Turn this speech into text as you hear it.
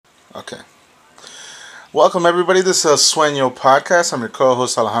Okay. Welcome, everybody. This is a Sueño podcast. I'm your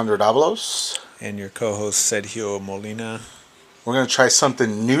co-host, Alejandro Dabalos. And your co-host, Sergio Molina. We're going to try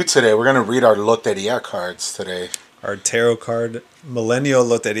something new today. We're going to read our loteria cards today. Our tarot card, millennial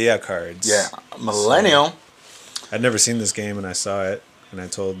loteria cards. Yeah, millennial. So, I'd never seen this game, and I saw it. And I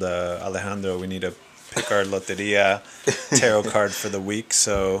told Alejandro we need to pick our loteria tarot card for the week.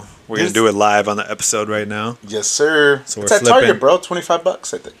 So we're going to do it live on the episode right now. Yes, sir. So it's at Target, bro.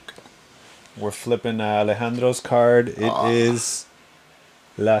 $25, I think. We're flipping Alejandro's card. It is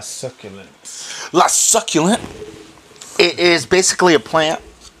La Succulent. La Succulent. It is basically a plant.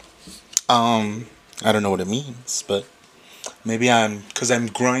 I don't know what it means, but maybe because I'm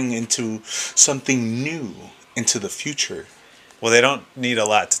growing into something new into the future. Well, they don't need a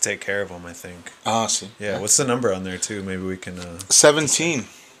lot to take care of them, I think. Oh, see. Yeah, what's the number on there, too? Maybe we can... 17.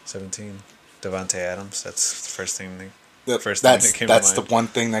 17. Davante Adams. That's the first thing that came to mind. That's the one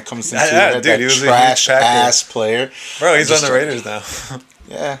thing that comes into your yeah, head. dude, that he was trash-ass player. Bro, he's on the Raiders now.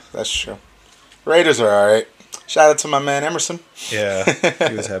 Yeah, that's true. Raiders are all right. Shout out to my man Emerson. Yeah,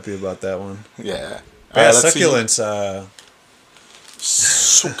 he was happy about that one. Yeah. Yeah, succulents.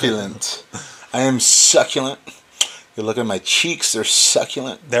 Succulent. I am succulent. You look at my cheeks; they're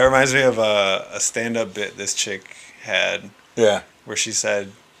succulent. That reminds me of a stand-up bit this chick had. Yeah. Where she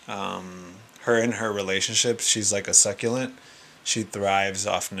said, her in her relationship, she's like a succulent. She thrives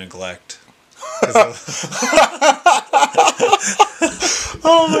off neglect.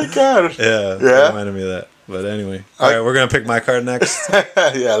 Oh my god. Yeah. That reminded me of that. But anyway, all right, we're gonna pick my card next.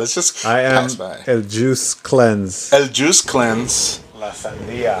 Yeah, let's just. I am pass by. El Juice Cleanse. El Juice Cleanse. La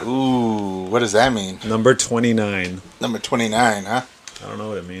Sandia. Ooh, what does that mean? Number 29. Number 29, huh? I don't know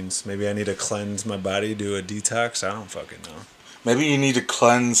what it means. Maybe I need to cleanse my body, do a detox. I don't fucking know. Maybe you need to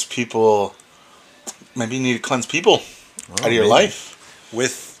cleanse people. Maybe you need to cleanse people out of your life.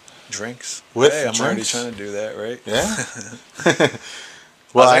 With drinks. With I'm drinks. already trying to do that, right? Yeah.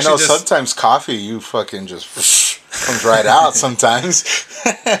 Well, I know sometimes coffee, you fucking just comes right out sometimes.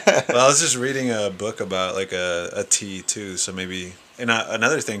 Well, I was just reading a book about like a tea too, so maybe, and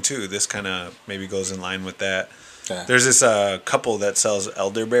another thing too, this kind of maybe goes in line with that. Yeah. There's this couple that sells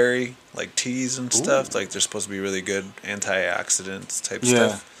elderberry like teas and stuff. Like they're supposed to be really good antioxidants type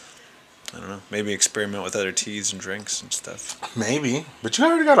stuff. I don't know. Maybe experiment with other teas and drinks and stuff. Maybe, but you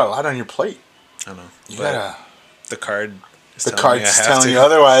already got a lot on your plate. I know. You gotta. The card. The card's telling you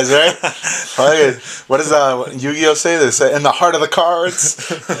otherwise, right? What does Yu-Gi-Oh say? They say, in the heart of the cards.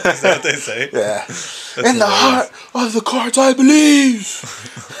 Is that what they say? Yeah. In the heart of the cards, I believe.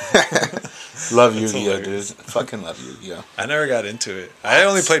 Love Yu-Gi-Oh, dude. Fucking love Yu-Gi-Oh. I never got into it. I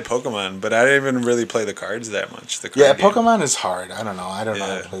only played Pokemon, but I didn't even really play the cards that much. Yeah, game. Pokemon is hard. I don't know. I don't know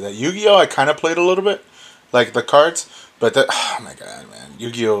how to play that. Yu-Gi-Oh, I kind of played a little bit. Like the cards. But, oh my god, man.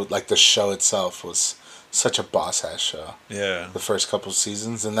 Yu-Gi-Oh, like the show itself was... such a boss ass show. Yeah. The first couple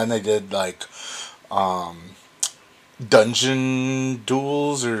seasons, and then they did like dungeon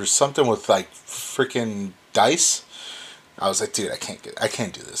duels or something with like freaking dice. I was like, dude, I can't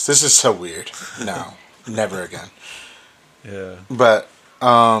do this. This is so weird. No, never again. Yeah. But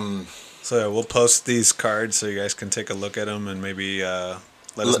so yeah, we'll post these cards so you guys can take a look at them and maybe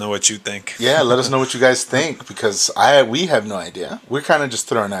let us know what you think. Yeah, let us know what you guys think because we have no idea. We're kind of just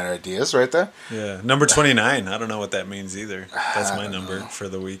throwing out ideas right there. Yeah, number 29. I don't know what that means either. That's my number for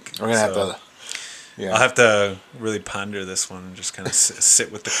the week. We're gonna have to. Yeah. I'll have to really ponder this one and just kind of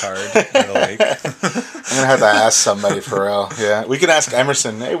sit with the card in the lake. I'm gonna have to ask somebody for real. Yeah, we can ask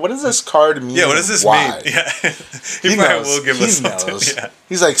Emerson. Hey, what does this card mean? Yeah, what does this mean? Yeah, he probably will give us something. Yeah.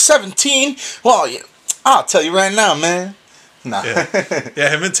 He's like 17. Well, yeah, I'll tell you right now, man. No. Yeah,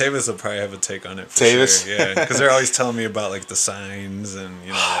 him and Tavis will probably have a take on it for Tavis? sure. Yeah, because they're always telling me about like the signs and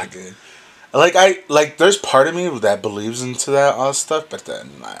you know. Like there's part of me that believes into that all stuff, but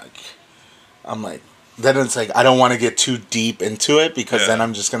then I'm like, then it's like I don't want to get too deep into it because then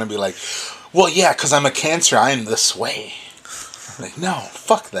I'm just gonna be like, well, yeah, because I'm a Cancer, I'm this way. Like, no,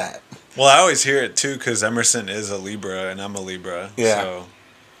 fuck that. Well, I always hear it too because Emerson is a Libra and I'm a Libra. Yeah. So.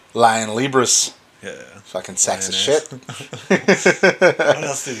 Lion Libras. Yeah. Fucking sacks of shit. What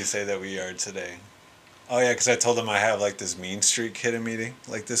else did he say that we are today? Oh, yeah, because I told him I have, like, this mean streak hitting me,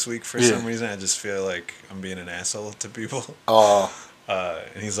 like, this week for some reason. I just feel like I'm being an asshole to people. Oh.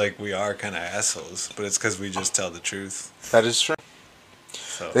 And he's like, we are kind of assholes, but it's because we just tell the truth. That is true.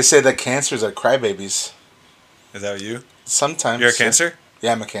 So. They say that Cancers are crybabies. Is that you? Sometimes. You're a Cancer?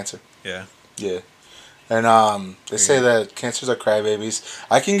 Yeah, I'm a Cancer. Yeah. Yeah. And they say that Cancers are crybabies.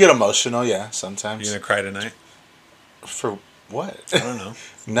 I can get emotional, yeah, sometimes. You gonna cry tonight? For What? I don't know.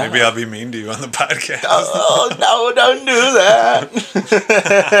 No. Maybe I'll be mean to you on the podcast. Oh, no, don't do that.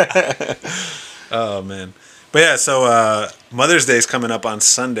 Oh, man. But yeah, so Mother's Day is coming up on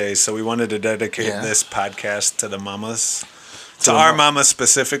Sunday, so we wanted to dedicate this podcast to the mamas. To our mama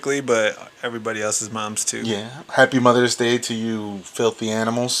specifically, but everybody else's moms too. Yeah. Happy Mother's Day to you filthy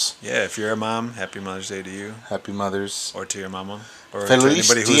animals. Yeah, if you're a mom, happy Mother's Day to you. Happy Mothers. Or to your mama. Or Feliz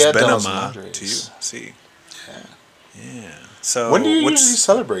to anybody who's been a mom madres. to you. See. Yeah. Yeah. So when do you usually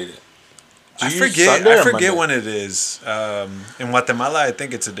celebrate it? I forget when it is. In Guatemala, I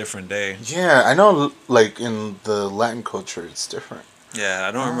think it's a different day. Yeah, I know. Like in the Latin culture, it's different. Yeah,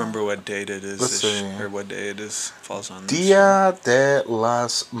 I don't remember what date it is. Or what day it is. Falls on this. Dia de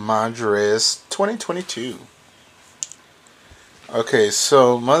las Madres 2022. Okay,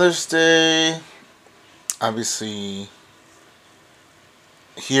 so Mother's Day. Obviously,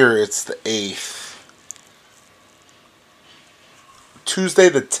 here it's the 8th. Tuesday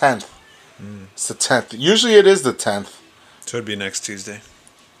the 10th. It's the 10th. Usually it is the 10th. So it'd be next Tuesday.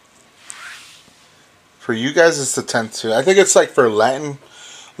 For you guys, it's the 10th too. I think it's like for Latin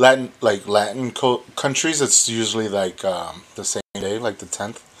countries, it's usually like the same day, like the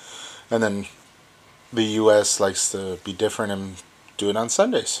 10th. And then the U.S. likes to be different and do it on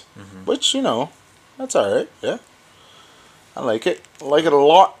Sundays. Mm-hmm. Which, that's all right. Yeah. I like it. I like it a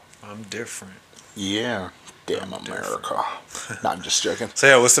lot. I'm different. Yeah. Damn America. No, I'm just joking. So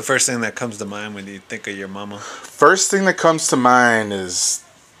yeah, what's the first thing that comes to mind when you think of your mama? First thing that comes to mind is,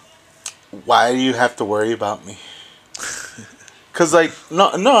 why do you have to worry about me? Because, like, no,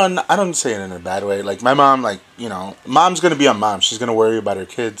 I don't say it in a bad way. Like, my mom, like, mom's going to be a mom. She's going to worry about her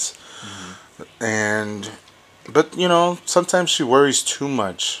kids. Mm-hmm. But, sometimes she worries too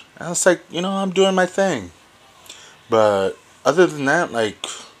much. And it's like, I'm doing my thing. But other than that, like,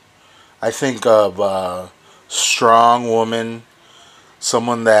 I think of a strong woman,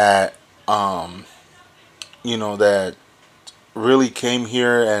 someone that, that really came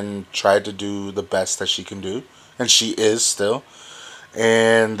here and tried to do the best that she can do. And she is still.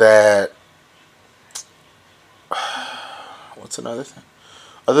 And that, what's another thing?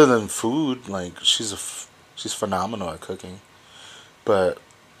 Other than food, like, she's phenomenal at cooking. But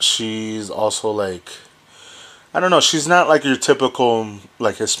she's also, like, I don't know, she's not like your typical,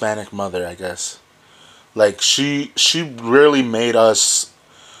 like, Hispanic mother, I guess. Like, she really made us,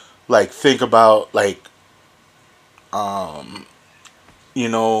 like, think about, like,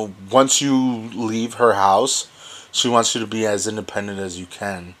 once you leave her house, she wants you to be as independent as you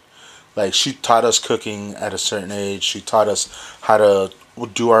can. Like, she taught us cooking at a certain age. She taught us how to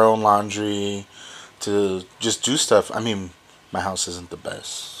do our own laundry, to just do stuff. I mean, my house isn't the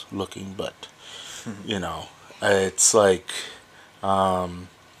best looking, but, it's like,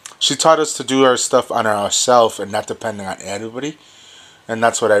 she taught us to do our stuff on ourselves and not depending on anybody. And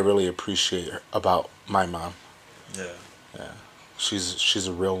that's what I really appreciate about my mom. Yeah. Yeah. She's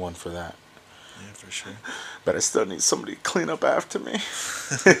a real one for that. Yeah, for sure. But I still need somebody to clean up after me.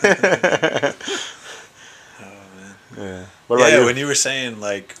 Oh, man. Yeah. What about you? When you were saying,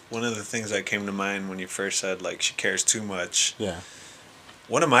 like, one of the things that came to mind when you first said, like, she cares too much. Yeah.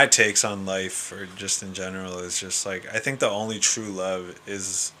 One of my takes on life, or just in general, is just, like, I think the only true love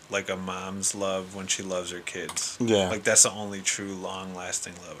is, like, a mom's love when she loves her kids. Yeah. Like, that's the only true,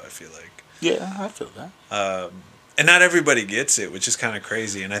 long-lasting love, I feel like. Yeah, I feel that. And not everybody gets it, which is kind of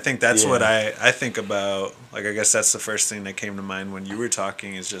crazy. And I think that's what I think about. Like, I guess that's the first thing that came to mind when you were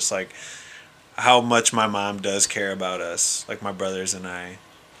talking, is just, like, how much my mom does care about us, like my brothers and I.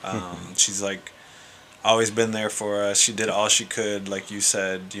 She's, like, always been there for us. She did all she could, like you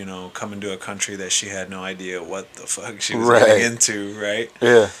said, come into a country that she had no idea what the fuck she was getting into, right?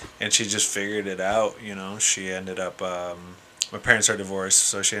 Yeah. And she just figured it out, She ended up, my parents are divorced,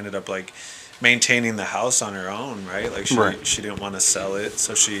 so she ended up, like, maintaining the house on her own, right? Like, she didn't want to sell it,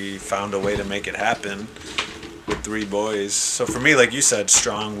 so she found a way to make it happen with 3 boys. So for me, like you said,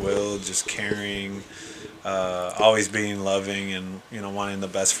 strong-willed, just caring, always being loving, and wanting the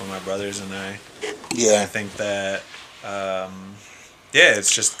best for my brothers and I. Yeah. And I think that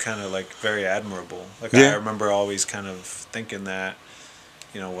it's just kind of, like, very admirable. Like, I remember always kind of thinking that,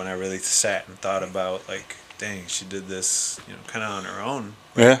 when I really sat and thought about, like, dang, she did this, kind of on her own.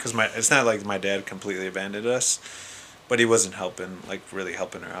 Right? Yeah. Because it's not like my dad completely abandoned us, but he wasn't really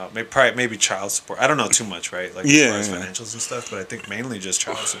helping her out. Maybe child support. I don't know too much, right? Like, as far as financials and stuff, but I think mainly just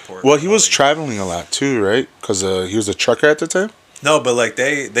child support. Well, he was traveling a lot too, right? Because he was a trucker at the time? No, but, like,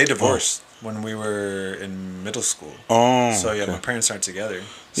 they divorced when we were in middle school. Oh. So, yeah, my parents aren't together.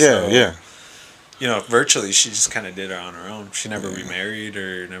 Yeah, you know, virtually, she just kind of did it on her own. She never remarried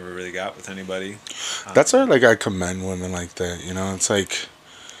or never really got with anybody. That's why, like, I commend women like that. You know, it's like,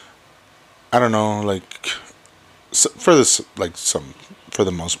 I don't know, like, for this, like, some, for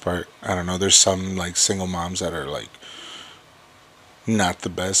the most part, I don't know. There's some, like, single moms that are, like, not the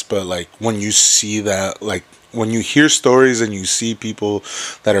best, but, like, when you see that, like, when you hear stories and you see people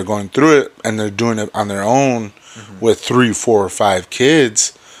that are going through it and they're doing it on their own with 3, 4, or 5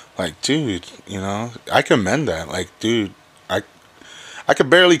 kids, like, dude, you know, I commend that. Like, dude, I could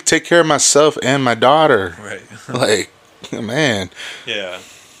barely take care of myself and my daughter. Right. Like, man. Yeah.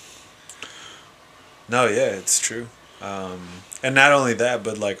 No, yeah, it's true. And not only that,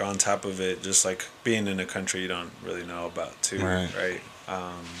 but like on top of it, just like being in a country you don't really know about too, right?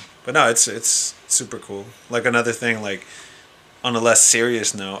 But no, it's super cool. Like another thing, like on a less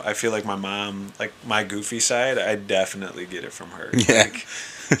serious note, I feel like my mom, like my goofy side, I definitely get it from her. Yeah. Like,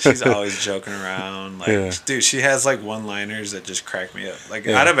 she's always joking around. Like, dude, she has like one-liners that just crack me up. Like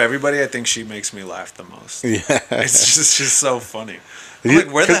out of everybody, I think she makes me laugh the most. Yeah. It's just so funny. I'm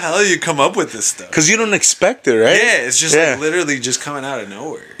like, where the hell do you come up with this stuff? Because you don't expect it, right? Yeah, it's just like literally just coming out of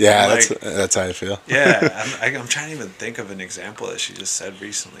nowhere. Yeah, like, that's how I feel. Yeah, I'm trying to even think of an example that she just said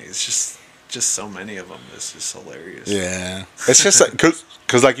recently. It's just so many of them. It's just hilarious. Yeah, it's just like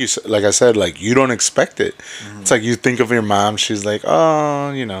because like I said, like you don't expect it. It's like you think of your mom. She's like,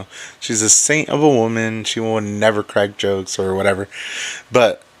 oh, you know, she's a saint of a woman. She will never crack jokes or whatever.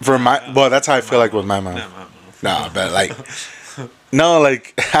 But for that's how I feel like with my mom. No, but like. No,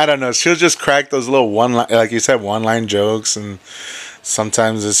 like, I don't know. She'll just crack those little like you said, one-line jokes. And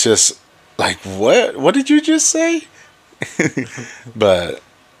sometimes it's just like, what did you just say? But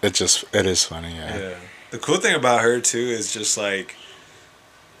it is funny, yeah. The cool thing about her, too, is just, like,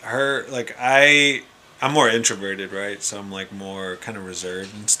 I'm more introverted, right? So I'm, like, more kind of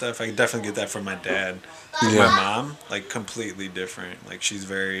reserved and stuff. I can definitely get that from my dad. My mom, like, completely different. Like, she's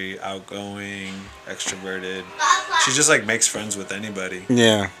very outgoing, extroverted. She just, like, makes friends with anybody.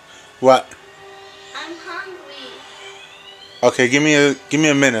 Yeah. What? I'm hungry. Okay, give me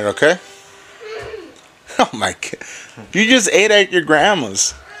a minute, okay? Oh, my God. You just ate at your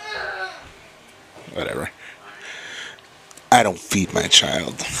grandma's. Whatever. I don't feed my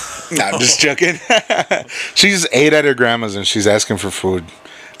child. No, I'm just joking. She just ate at her grandma's and she's asking for food.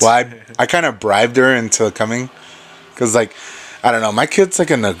 Well, I kind of bribed her into coming. Because, like, I don't know. My kid's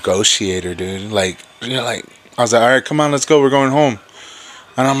like a negotiator, dude. Like, you know, like, I was like, all right, come on, let's go. We're going home.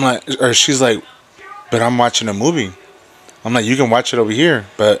 And I'm like, or she's like, but I'm watching a movie. I'm like, you can watch it over here.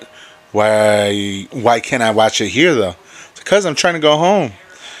 But why can't I watch it here, though? Because I'm trying to go home.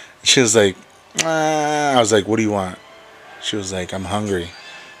 She was like, I was like, what do you want? She was like, I'm hungry.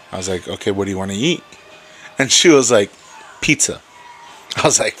 I was like, okay, what do you want to eat? And she was like, pizza. I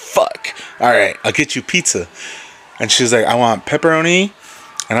was like, fuck. All right, I'll get you pizza. And she was like, I want pepperoni.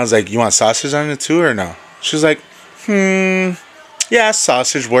 And I was like, you want sausage on it too or no? She was like, yeah,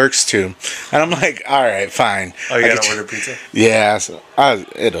 sausage works too. And I'm like, all right, fine. Oh, you gotta order pizza? Yeah, so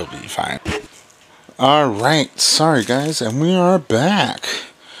it'll be fine. All right, sorry guys, and we are back.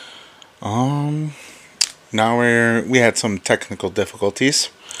 Now we had some technical difficulties,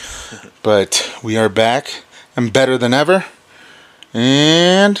 but we are back and better than ever.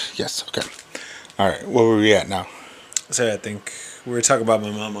 And yes, okay. All right, where were we at now? So I think we were talking about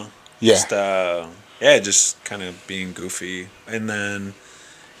my mama. Yeah. Just kind of being goofy, and then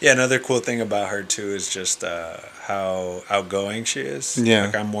another cool thing about her too is just how outgoing she is. Yeah.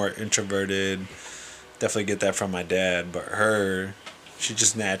 Like I'm more introverted. Definitely get that from my dad, but her, she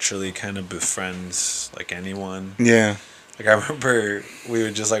just naturally kind of befriends like anyone. Yeah. Like I remember we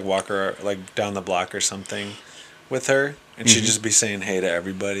would just like walk her like down the block or something with her, and she'd just be saying hey to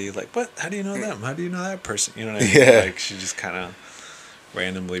everybody. Like, what? How do you know them? How do you know that person? You know what I mean? Yeah. Like she just kind of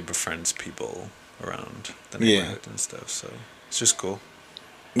randomly befriends people around the neighborhood and stuff. So it's just cool.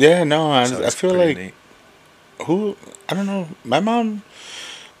 Yeah. No, I feel like neat. I don't know. My mom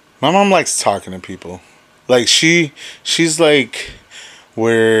likes talking to people. Like she's like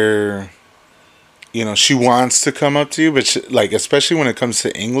where, you know, she wants to come up to you, but like especially when it comes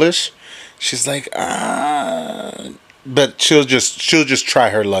to English, she's like but she'll just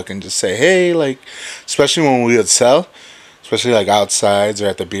try her luck and just say hey, like especially when we would sell, especially like outsides or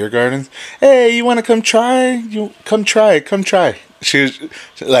at the beer gardens. Hey, you want to come try? Come try. She was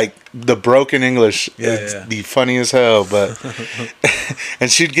like the broken English. It's the funny as hell, but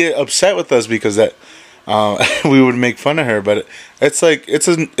and she'd get upset with us because that we would make fun of her, but it's like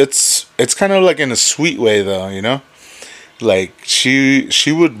it's kind of like in a sweet way though, you know. Like she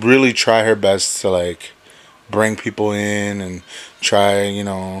would really try her best to like bring people in and try, you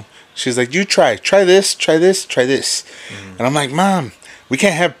know. She's like, you try this, try this, try this. And I'm like, Mom, we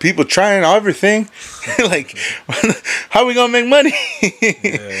can't have people trying everything. Like, how are we gonna make money?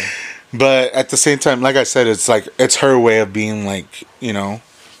 Yeah. But at the same time, like I said, it's like it's her way of being like, you know,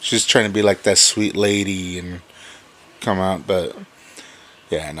 she's trying to be like that sweet lady and come out. But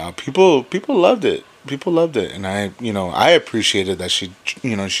yeah, no, people loved it. People loved it, and I appreciated that she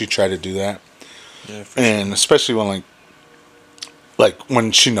tried to do that. Yeah, for And sure. especially when like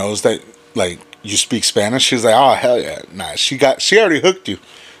when she knows that like you speak Spanish, she's like, oh hell yeah, nah, she already hooked you.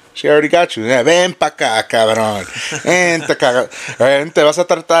 She already got you. Yeah, ven pa acá, cabrón. Ven, te vas a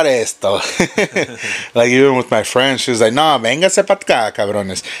tratar esto. Like, even with my friends, she was like, no, véngase pa acá,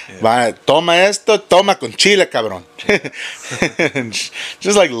 cabrones. Yeah. Toma esto, toma con chile, cabrón. Yeah.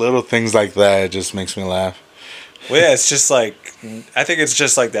 Just like little things like that, it just makes me laugh. Well, yeah, it's just like, I think it's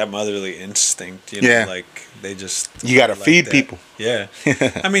just like that motherly instinct, you know, Yeah. like they just... You gotta like feed that. people. Yeah.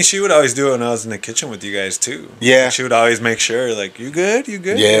 I mean, she would always do it when I was in the kitchen with you guys, too. Yeah. Like, she would always make sure, like, you good? You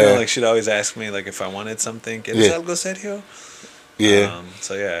good? Yeah. You know, like, she'd always ask me, like, if I wanted something. ¿Quieres algo, Sergio? Yeah.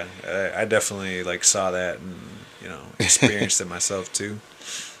 So, yeah, I definitely, like, saw that and, you know, experienced it myself, too.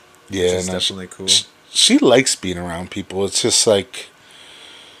 Yeah, which is definitely cool. She likes being around people. It's just like,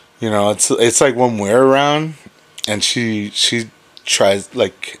 you know, it's like when we're around, and she tries,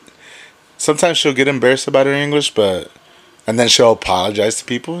 like, sometimes she'll get embarrassed about her English, and then she'll apologize to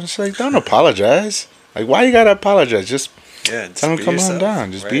people. And it's like, don't apologize. Like, why you gotta apologize? Just tell them to come on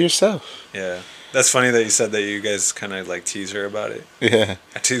down. Just be yourself. Yeah. That's funny that you said that you guys kind of like tease her about it. Yeah.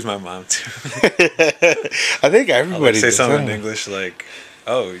 I tease my mom too. I think everybody I'll, like, say does something that. in English like,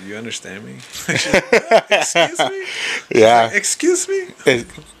 oh, you understand me? Like, excuse me? Yeah. Like, excuse me?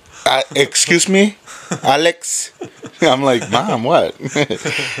 Excuse me, Alex. I'm like, Mom, what?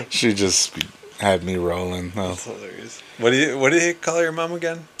 She just had me rolling. Oh. That's hilarious. What do you call your mom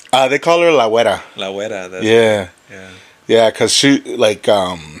again? They call her La Güera. La Güera. That's Yeah. Right. Yeah. Yeah, cause she like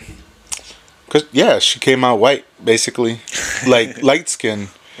she came out white basically, like light skin.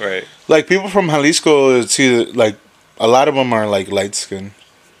 Right. Like people from Jalisco, it's either like a lot of them are like light skin.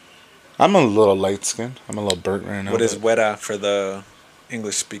 I'm a little light skin. I'm a little burnt right now. What is güera for the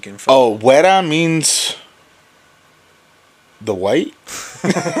English speaking folks? Oh, güera means the white.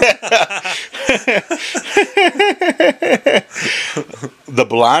 The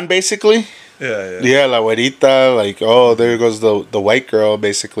blonde, basically. Yeah, la güerita, like, oh, there goes the white girl,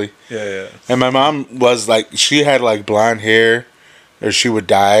 basically. Yeah. And my mom was like, she had like blonde hair, or she would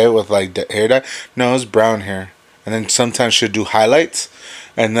dye it with like hair dye. No, it was brown hair. And then sometimes she'd do highlights,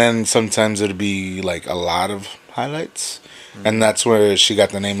 and then sometimes it'd be like a lot of highlights. Mm-hmm. And that's where she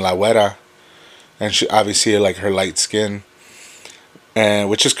got the name La Güera. And she obviously like her light skin. And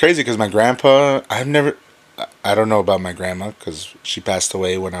which is crazy because my grandpa, I don't know about my grandma because she passed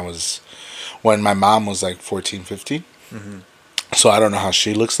away when my mom was like 14, 15. Mm-hmm. So I don't know how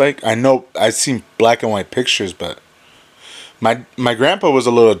she looks like. I know I've seen black and white pictures, but my grandpa was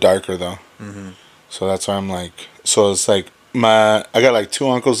a little darker though. Mm-hmm. So that's why I'm like, so it's like I got like 2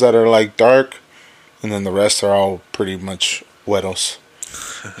 uncles that are like dark, and then the rest are all pretty much güeros.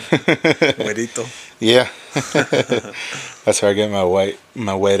 Güerito. Yeah. That's where I get my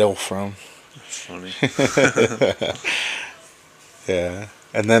güero from. That's funny. Yeah.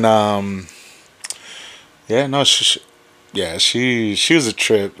 And then yeah, no, she was a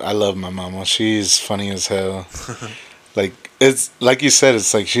trip. I love my mama. She's funny as hell. Like, it's like you said,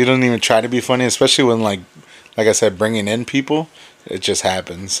 it's like she doesn't even try to be funny, especially when like I said, bringing in people, it just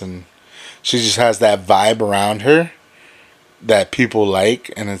happens, and she just has that vibe around her that people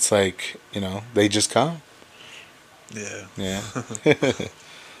like, and it's like, you know, they just come. Yeah. Yeah.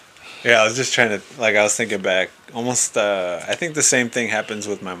 I was just trying to, like, I was thinking back, almost, I think the same thing happens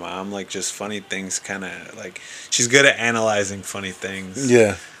with my mom, like, just funny things kind of, like, she's good at analyzing funny things.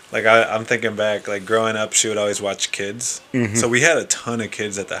 Yeah. Like, I'm thinking back, like, growing up, she would always watch kids. Mm-hmm. So we had a ton of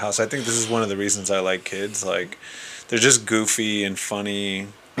kids at the house. I think this is one of the reasons I like kids. Like, they're just goofy and funny.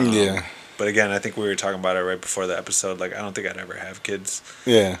 Yeah. But again, I think we were talking about it right before the episode. Like, I don't think I'd ever have kids.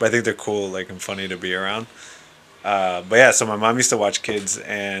 Yeah. But I think they're cool, like, and funny to be around. But yeah, so my mom used to watch kids,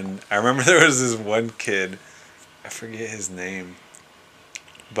 and I remember there was this one kid, I forget his name,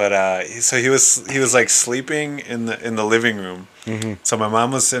 but so he was like sleeping in the living room. Mm-hmm. So my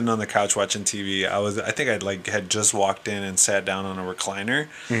mom was sitting on the couch watching TV. I think I had just walked in and sat down on a recliner,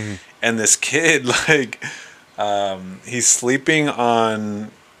 mm-hmm. and this kid like he's sleeping on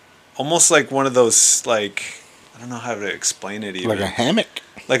almost like one of those, like, I don't know how to explain it even. Like a hammock?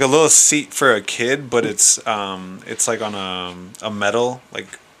 Like a little seat for a kid, but it's like on a metal,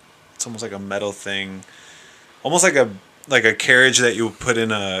 like it's almost like a metal thing. almost like a carriage that you would put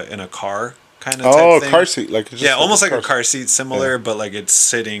in a car kind of type thing. Car seat, like just yeah, almost like a car seat, similar, but like it's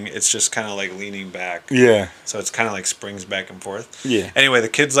sitting. It's just kind of like leaning back. Yeah. So it's kind of like springs back and forth. Yeah. Anyway, the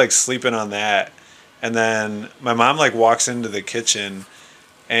kid's like sleeping on that, and then my mom like walks into the kitchen,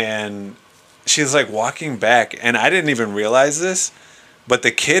 and she's like walking back, and I didn't even realize this, but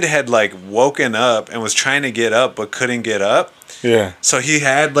the kid had like woken up and was trying to get up but couldn't get up. Yeah. So he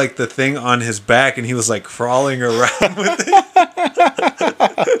had like the thing on his back and he was like crawling around with it.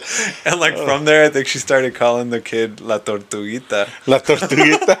 And like from there, I think she started calling the kid La Tortuguita. La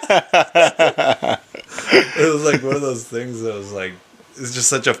Tortuguita. It was like one of those things that was like, it's just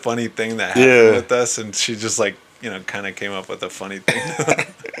such a funny thing that happened with us. And she just like, kind of came up with a funny thing.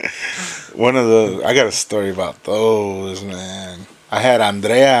 I got a story about those, man. I had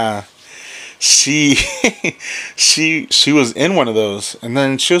Andrea. She was in one of those, and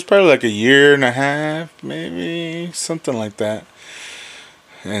then she was probably like a year and a half, maybe something like that,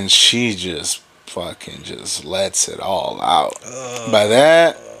 and she just fucking just lets it all out. By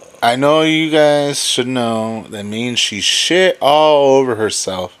that, I know you guys should know that means she shit all over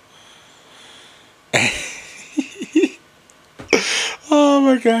herself. Oh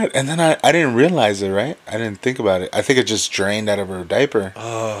my god. And then I didn't realize it, right? I didn't think about it. I think it just drained out of her diaper.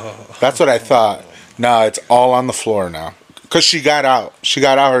 Oh. That's what I thought. No, it's all on the floor now. Because she got out. She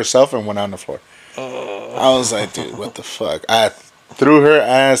got out herself and went on the floor. Oh. I was like, dude, what the fuck? I threw her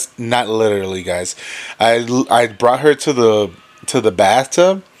ass, not literally, guys. I brought her to the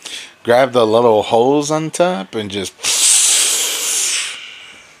bathtub, grabbed the little hose on top, and just...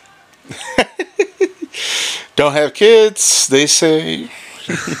 Don't have kids, they say.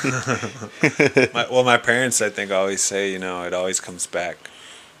 My parents, I think, always say, it always comes back.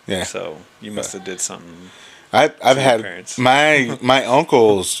 Yeah. So you must have did something. I've had parents. my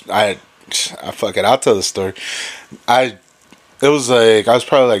uncles. Fuck it. I'll tell the story. It was like I was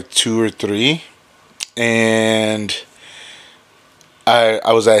probably like 2 or 3, and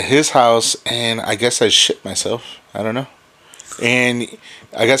I was at his house, and I guess I shit myself. I don't know. And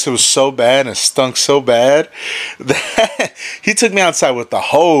I guess it was so bad and it stunk so bad that he took me outside with the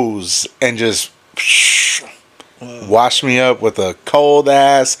hose and just washed me up with a cold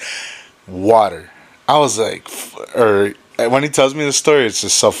ass water. I was like, when he tells me the story, it's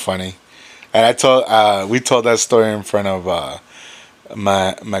just so funny. And we told that story in front of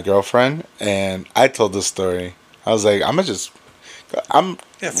my girlfriend, and I told the story. I was like, what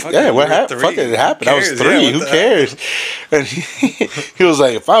happened? Fuck it happened. I was 3. Who cares? And he was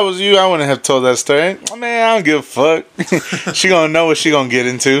like, if I was you, I wouldn't have told that story. Man, I don't give a fuck. She gonna know what she gonna get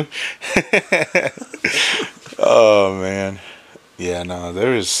into. Oh man, yeah, no,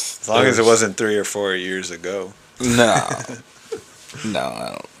 there is. As long as it wasn't 3 or 4 years ago. No, I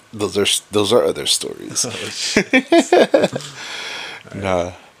don't. Those are other stories.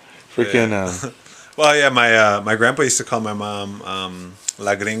 No, freaking. Yeah. Well, yeah, my grandpa used to call my mom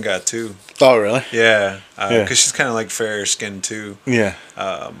La Gringa too. Oh, really? Yeah, because she's kind of like fair skinned too. Yeah.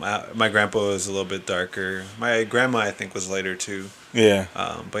 My grandpa was a little bit darker. My grandma, I think, was lighter too. Yeah.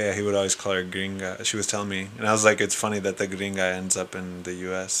 But yeah, he would always call her Gringa. She was telling me, and I was like, it's funny that the Gringa ends up in the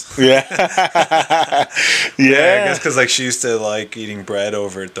U.S. Yeah. Yeah, I guess because like she used to like eating bread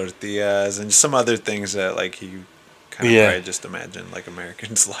over tortillas and some other things that like he kind of probably just imagine like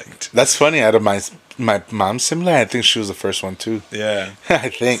Americans liked. That's funny. Out of my mom's sibling, I think she was the first one too. Yeah. I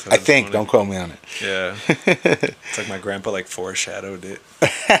think. Funny. Don't quote me on it. Yeah. It's like my grandpa like foreshadowed it.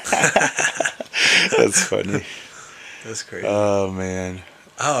 That's funny. That's crazy. Oh man.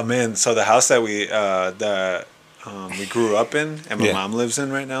 So the house that we grew up in and my mom lives in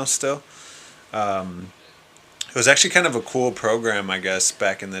right now still. It was actually kind of a cool program, I guess,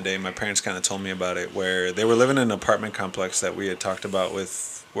 back in the day. My parents kind of told me about it, where they were living in an apartment complex that we had talked about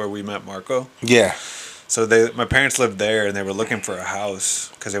with where we met Marco. Yeah. So my parents lived there, and they were looking for a house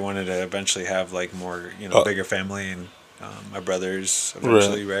because they wanted to eventually have like more, bigger family, and my brothers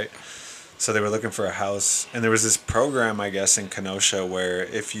eventually, right? So they were looking for a house, and there was this program, I guess, in Kenosha where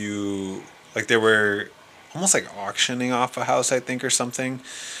if you they were almost like auctioning off a house, I think, or something,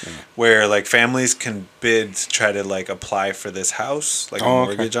 where like families can bid to try to like apply for this house, like a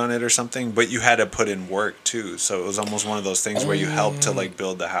mortgage on it or something, but you had to put in work too. So it was almost one of those things where you helped to like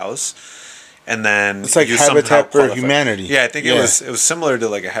build the house, and then it's like Habitat for Humanity. Yeah, I think it was similar to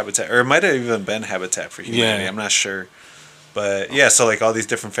like a Habitat, or it might have even been Habitat for Humanity. I'm not sure. But yeah, so like all these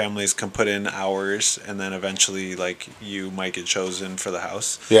different families can put in hours, and then eventually like you might get chosen for the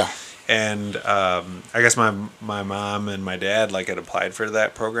house. Yeah. And I guess my mom and my dad like had applied for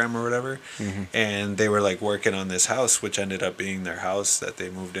that program or whatever, and they were like working on this house, which ended up being their house that they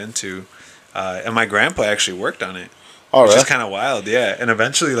moved into. And my grandpa actually worked on it. Oh, which really? is kind of wild, yeah. And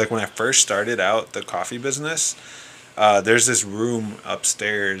eventually, like when I first started out the coffee business, there's this room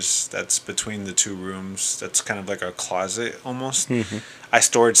upstairs that's between the two rooms. That's kind of like a closet almost. Mm-hmm. I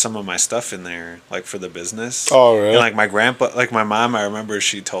stored some of my stuff in there, like for the business. Oh, really? And like my grandpa, like my mom, I remember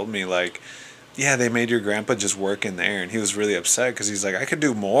she told me like, yeah, they made your grandpa just work in there, and he was really upset because he's like, I could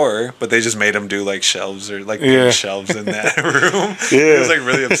do more, but they just made him do like shelves or like big shelves in that room. Yeah. He was like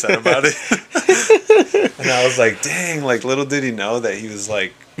really upset about it. And I was like, dang, like little did he know that he was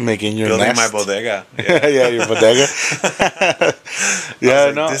like making your building nest. my bodega. Yeah, yeah, your bodega. Yeah,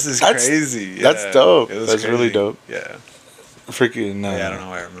 like, no, this is crazy. Yeah. That's dope. That's crazy. Really dope. Yeah, freaking. Yeah, I don't know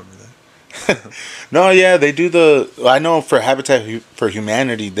why I remember that. No, yeah, they do I know for Habitat for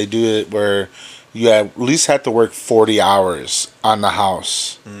Humanity, they do it where you at least have to work 40 hours on the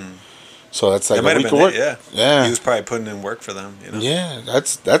house. Mm. So that's like a week of work. Yeah. He was probably putting in work for them. You know? Yeah,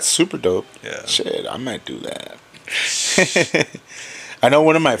 that's super dope. Yeah. Shit, I might do that. I know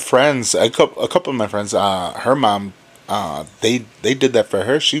one of my friends, a couple of my friends, her mom, they did that for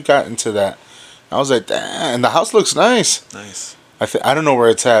her. She got into that. I was like, damn, and the house looks nice. Nice. I don't know where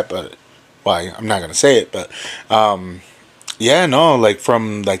it's at, but I'm not gonna say it, but yeah, no, like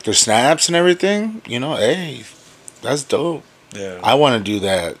from like their snaps and everything, you know, hey, that's dope. Yeah, I want to do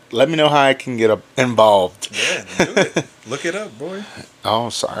that. Let me know how I can get involved. Yeah, do it. Look it up, boy. Oh,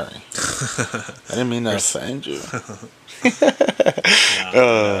 sorry. I didn't mean to offend you.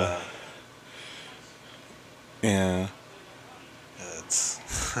 Yeah.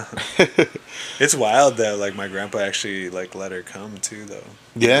 It's wild that like my grandpa actually like let her come too, though.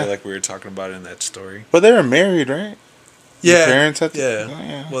 Yeah, like we were talking about in that story. But they were married, right? Yeah. Your parents had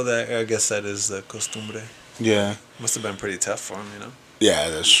yeah. Well, I guess that is the costumbre. Yeah. Must have been pretty tough for him, you know. Yeah,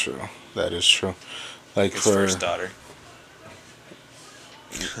 that's true. That is true. Like his first daughter.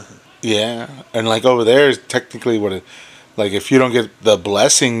 Yeah, and like over there, technically, like if you don't get the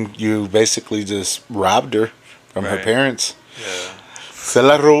blessing, you basically just robbed her from her parents. Yeah. Se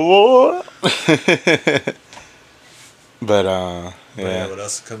la robó. But yeah. What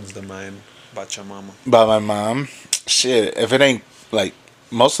else comes to mind about your mama? About my mom, shit. If it ain't like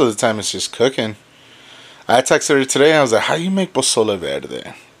most of the time, it's just cooking. I texted her today. I was like, "How do you make pozole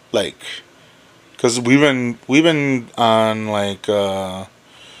verde?" Like, cause we've been on like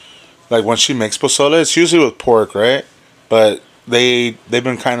when she makes pozole, it's usually with pork, right? But they've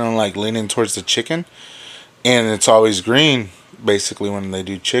been kind of like leaning towards the chicken, and it's always green. Basically, when they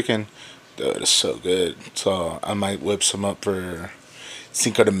do chicken, dude, it's so good. So I might whip some up for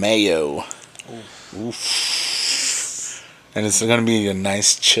Cinco de Mayo. Oof. And it's gonna be a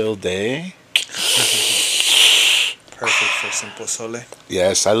nice chill day. Perfect for some pozole.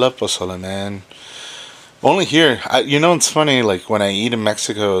 Yes, I love pozole, man. Only here, it's funny. Like when I eat in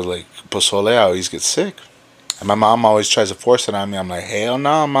Mexico, like pozole, I always get sick. And my mom always tries to force it on me. I'm like, hell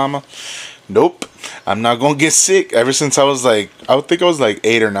no, mama. Nope, I'm not gonna get sick. Ever since I was like, I would think I was like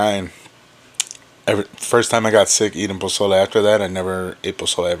 8 or 9. First time I got sick eating pozole. After that, I never ate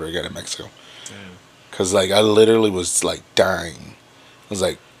pozole ever again in Mexico. Damn. Cause like I literally was like dying.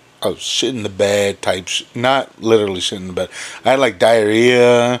 I was shit in the bed type. Not literally shit in the bed. I had like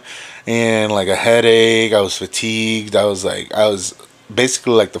diarrhea and like a headache. I was fatigued. I was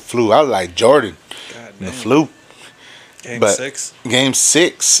basically like the flu. I was like Jordan in the flu. Game 6. Game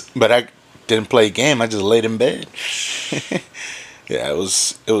 6, but I didn't play a game. I just laid in bed. Yeah, it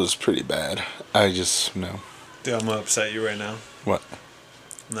was pretty bad. I just Dude, I'm gonna upset you right now. What?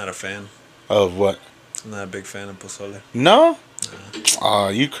 I'm not a fan. Of what? I'm not a big fan of pozole. No? Oh,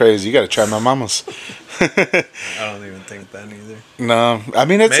 you crazy. You gotta try my mama's. I don't even think that either. No. I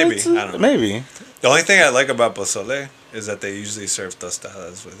mean, it's... Maybe. I don't know. Maybe. The only thing I like about pozole is that they usually serve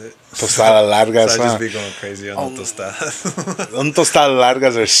tostadas with it. Tostadas largas, so I just be going crazy on the tostadas. Them tostadas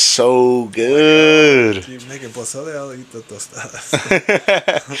largas are so good. If you make it pozole, I'll eat the tostadas.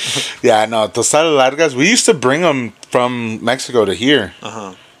 Yeah, no, tostadas largas. We used to bring them from Mexico to here.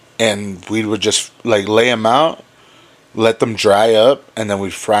 Uh-huh. And we would just like lay them out, let them dry up, and then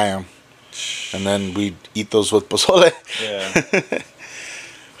we'd fry them. And then we'd eat those with pozole. Yeah.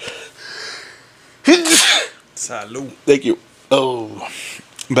 Salud. Thank you. Oh,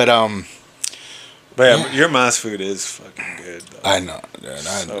 but yeah, your mom's food is fucking good, though. I know,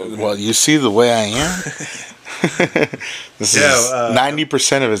 dude. Well, you see the way I am. This is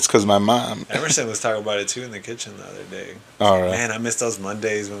 90% of it's because my mom. Emerson was talking about it too in the kitchen the other day. All right. Man, I miss those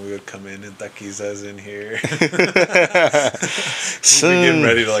Mondays when we would come in and taquizas in here. We'd be getting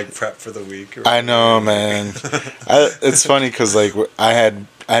ready to like prep for the week. I know, man. It's funny because like I had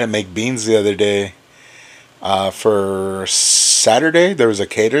to make beans the other day. For Saturday, there was a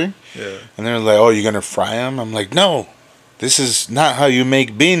catering. Yeah. And they were like, "Oh, you're gonna fry them?" I'm like, "No, this is not how you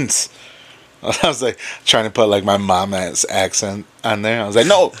make beans." I was like trying to put like my mom's accent on there. I was like,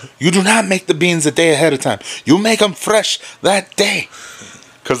 "No, you do not make the beans a day ahead of time. You make them fresh that day."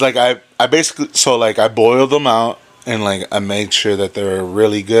 Cause like I basically I boiled them out and like I made sure that they were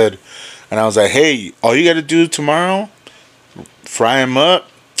really good. And I was like, "Hey, all you gotta do tomorrow, fry them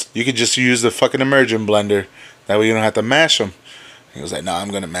up. You could just use the fucking immersion blender. That way you don't have to mash them." He was like, "No, I'm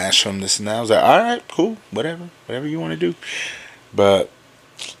gonna mash them, this and that." I was like, "All right, cool, whatever you want to do." But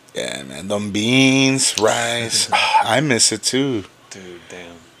yeah, man, them beans, rice, I miss it too. Dude,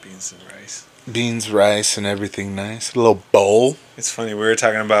 damn, beans and rice. Beans, rice, and everything nice. A little bowl. It's funny. We were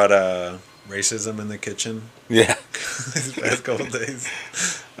talking about racism in the kitchen. Yeah. These past couple days.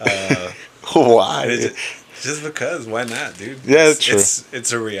 Why? Just because. Why not, dude? Yeah, it's true.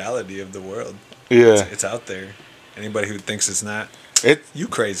 It's a reality of the world. Yeah. It's out there. Anybody who thinks it's not, you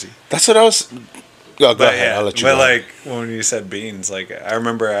crazy. That's what I was. Oh, go ahead. Yeah, I'll let you but go. like when you said beans, like I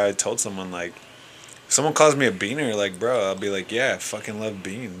remember I told someone like, if someone calls me a beaner, like bro, I'll be like, yeah, I fucking love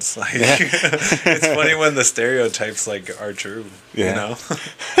beans. Like it's funny when the stereotypes like are true. Yeah. You know.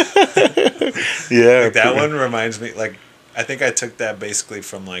 Yeah. Like that one reminds me like. I think I took that basically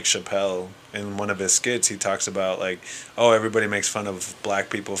from like Chappelle in one of his skits. He talks about like, oh, everybody makes fun of black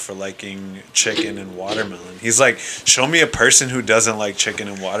people for liking chicken and watermelon. He's like, show me a person who doesn't like chicken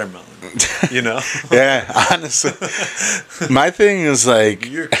and watermelon. You know? Yeah, honestly, my thing is like,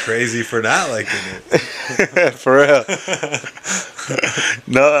 you're crazy for not liking it. For real.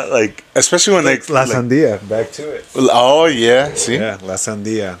 No, like especially when like La Sandia. Back to it. Oh yeah, see. Yeah, La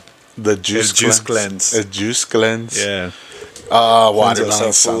Sandia. The juice cleanse. A juice cleanse. Yeah.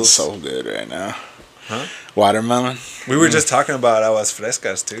 Watermelon sounds so good right now. Huh? Watermelon. We were just talking about aguas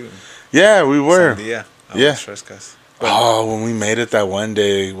frescas too. Yeah, we were. Sandia. Yeah. Frescas. Oh, when we made it that one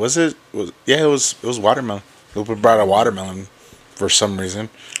day, it was watermelon. We brought a watermelon for some reason.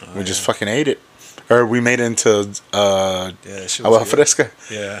 We just fucking ate it. Or we made it into agua fresca.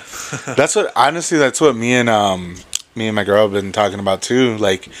 Yeah. That's what me and my girl have been talking about too.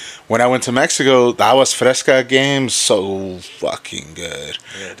 Like when I went to Mexico, the aguas fresca game so fucking good.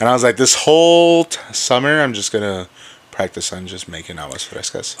 Yeah, and I was like, this whole summer, I'm just gonna practice on just making aguas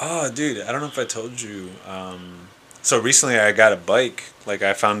frescas. Oh, dude, I don't know if I told you. So recently I got a bike. Like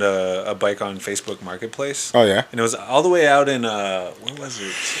I found a bike on Facebook Marketplace. Oh yeah. And it was all the way out in where was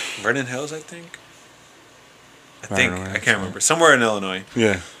it? Vernon Hills, I think. I can't remember. Somewhere in Illinois.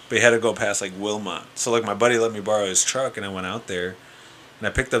 Yeah. But you had to go past like Wilmot. So like my buddy let me borrow his truck and I went out there and I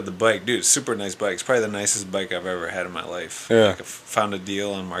picked up the bike. Dude, super nice bike. It's probably the nicest bike I've ever had in my life. Yeah. Like I found a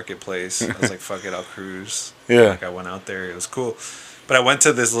deal on Marketplace. I was like, fuck it, I'll cruise. Yeah. Like I went out there. It was cool. But I went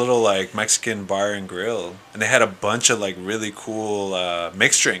to this little like Mexican bar and grill and they had a bunch of like really cool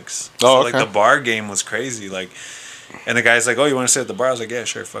mixed drinks. So okay. like the bar game was crazy. Like, and the guy's like, oh, you want to sit at the bar? I was like, yeah,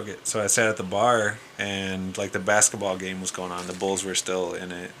 sure, fuck it. So I sat at the bar, and like the basketball game was going on. The Bulls were still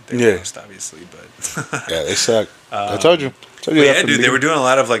in it. They lost, obviously, but yeah, they suck. I told you. Yeah, dude, they were doing a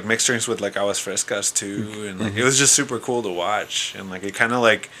lot of like mixed drinks with like aguas frescas too, and like, it was just super cool to watch. And like it kind of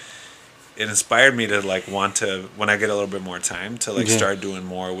like it inspired me to like want to, when I get a little bit more time, to like start doing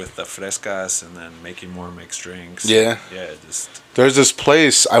more with the frescas and then making more mixed drinks. Yeah. Just there's this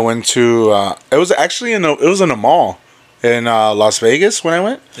place I went to. It was actually in a mall in Las Vegas when I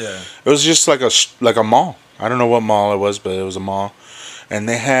went. Yeah. It was just like a mall. I don't know what mall it was, but it was a mall. And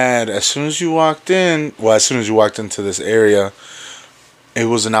they had, as soon as you walked into this area, it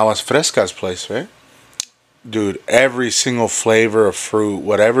was an aguas frescas place, right? Dude, every single flavor of fruit,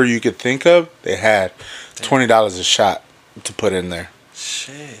 whatever you could think of, they had. $20 a shot to put in there.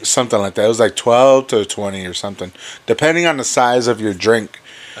 Shit. Something like that. It was like 12 to 20 or something, depending on the size of your drink.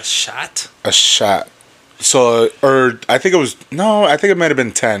 A shot? A shot. So, I think it might have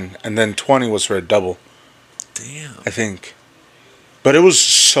been 10, and then 20 was for a double. Damn. I think. But it was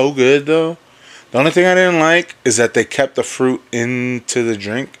so good, though. The only thing I didn't like is that they kept the fruit into the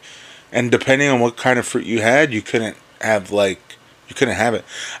drink. And depending on what kind of fruit you had, you couldn't have it.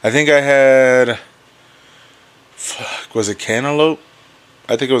 I think I had, was it cantaloupe?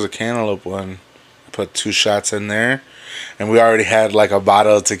 I think it was a cantaloupe one. I put 2 shots in there. And we already had like a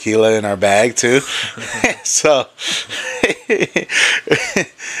bottle of tequila in our bag too. So,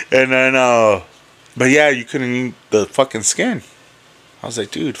 and then, but yeah, you couldn't eat the fucking skin. I was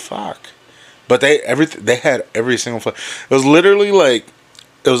like, dude, fuck. But they had every single flavor. It was literally like,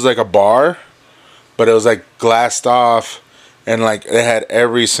 it was like a bar, but it was like glassed off, and like they had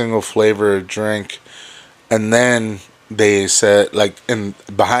every single flavor of drink. And then they said like, and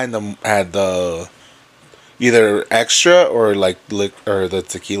behind them had either extra or like or the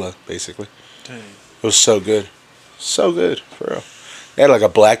tequila, basically. Dang. It was so good, for real. They had like a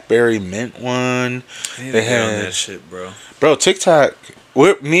blackberry mint one. I need to get on that shit, bro. TikTok.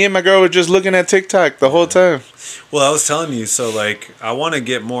 Me and my girl were just looking at TikTok the whole time. Well, I was telling you, so like I want to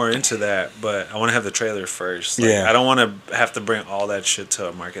get more into that, but I want to have the trailer first. Like, yeah. I don't want to have to bring all that shit to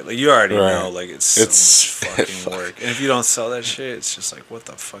a market. Like you already know, like it's so much fucking work. And if you don't sell that shit, it's just like, what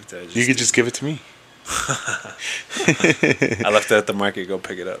the fuck did I just? You could just give it to me. I left it at the market. Go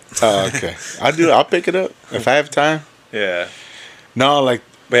pick it up. Oh, okay. I'll pick it up if I have time. Yeah. No, like.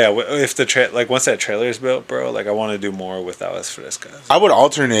 But yeah, if the once that trailer is built, bro, like I want to do more with Aguas Frescas. I would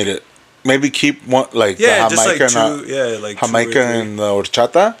alternate it. Maybe keep one like the Jamaica just like Jamaica and the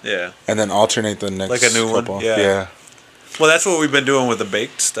horchata. Yeah. And then alternate the next like a new couple. one. Yeah. Well, that's what we've been doing with the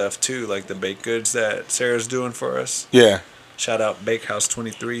baked stuff too, like the baked goods that Sarah's doing for us. Yeah. Shout out Bakehouse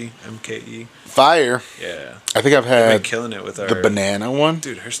 23 MKE. Fire. Yeah. I think I've had been killing it with the banana one.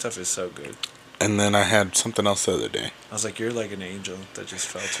 Dude, her stuff is so good. And then I had something else the other day. I was like, you're like an angel that just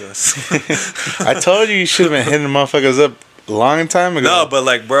fell to us. I told you should have been hitting motherfuckers up a long time ago. No, but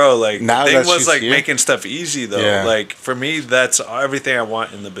like, bro, like now the thing was like here? making stuff easy though. Yeah. Like for me, that's everything I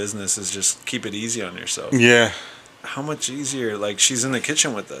want in the business is just keep it easy on yourself. Yeah. How much easier? Like she's in the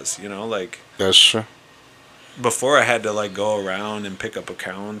kitchen with us, you know, like. That's true. Before I had to like go around and pick up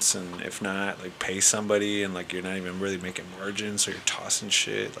accounts, and if not, like pay somebody, and like you're not even really making margins, so you're tossing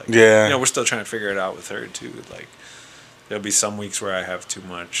shit. Like, yeah, you know, we're still trying to figure it out with her too. Like, there'll be some weeks where I have too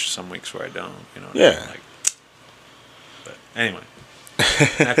much, some weeks where I don't. You know. Yeah. I mean? Like, but anyway,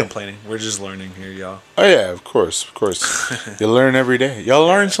 not complaining. We're just learning here, y'all. Oh yeah, of course. You learn every day. Y'all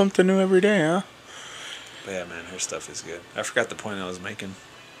learn something new every day, huh? But yeah, man, her stuff is good. I forgot the point I was making.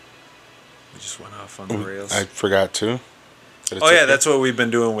 We just went off on the rails. I forgot to. Oh yeah, that's what we've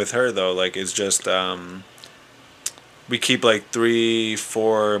been doing with her though. Like it's just we keep like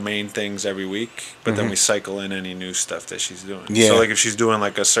 3-4 main things every week, but then we cycle in any new stuff that she's doing. Yeah. So like if she's doing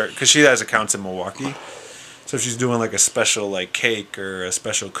like a certain, because she has accounts in Milwaukee, so if she's doing like a special like cake or a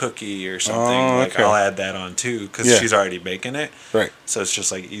special cookie or something, like I'll add that on too because she's already baking it. Right. So it's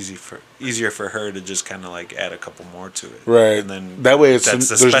just like easier for her to just kind of like add a couple more to it. Right. And then that way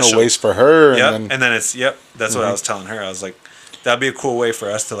there's no waste for her. Yep. And then it's that's what I was telling her. I was like, that'd be a cool way for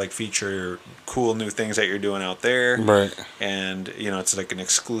us to like feature cool new things that you're doing out there. Right. And you know, it's like an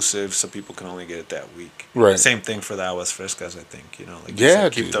exclusive, so people can only get it that week. Right. Same thing for the Aguas Frescas, I think. You know, like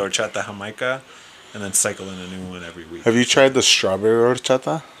keep the horchata Jamaica, and then cycle in a new one every week. Have you tried the strawberry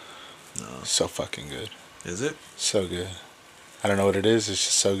horchata? No. So fucking good. Is it? So good. I don't know what it is. It's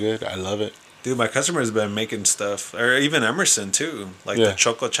just so good. I love it. Dude, my customer's been making stuff, or even Emerson too. Like the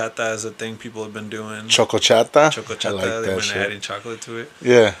chocochata is a thing people have been doing. Chocochata? Chocochata. I like They've that been adding chocolate to it.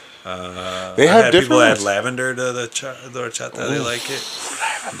 Yeah. They have different people ones. add lavender to the horchata. They like it.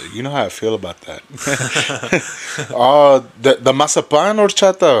 Lavender. You know how I feel about that. Oh, the mazapan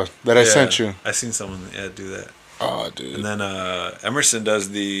horchata that I sent you. I seen someone do that. Oh, dude. And then Emerson does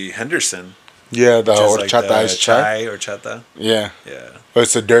the Henderson. Yeah, the horchata like iced chai. Horchata. Yeah. Yeah. Oh,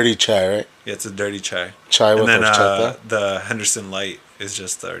 it's a dirty chai, right? Yeah, it's a dirty chai. Chai with and then, horchata. The Henderson Light is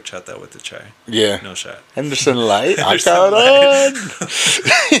just the horchata with the chai. Yeah. No shot. Henderson Light. Henderson Light.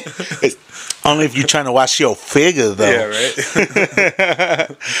 Only if you're trying to wash your figure, though. Yeah,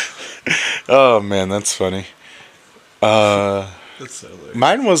 right. Oh man, that's funny. That's so hilarious.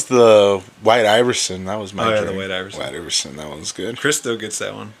 Mine was the White Iverson. That was my drink. The White Iverson. White Iverson. That one's good. Chris still gets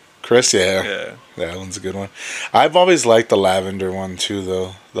that one. Chris, yeah. Yeah. That one's a good one. I've always liked the lavender one too,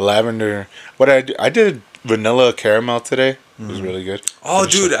 though. The lavender. What I did vanilla caramel today. It was really good. Oh,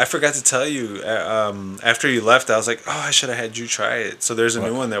 dude, I forgot to tell you. After you left, I was like, oh, I should have had you try it. So there's a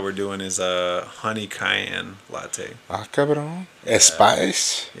new one that we're doing is a honey cayenne latte. Ah, cabrón. Yeah.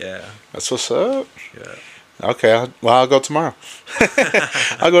 Spice. Yeah. That's what's up. Yeah. Okay. I'll go tomorrow.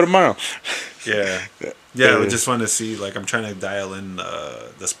 I'll go tomorrow. Yeah. Yeah, I just want to see, like, I'm trying to dial in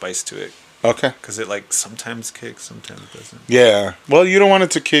the spice to it. Okay. Because it, like, sometimes kicks, sometimes doesn't. Yeah. Well, you don't want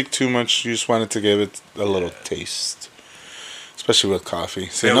it to kick too much. You just want it to give it a little taste. Especially with coffee.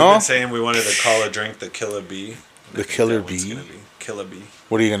 So, we've been saying we wanted to call a drink the Killer Bee. The Killer Bee? Killer Bee.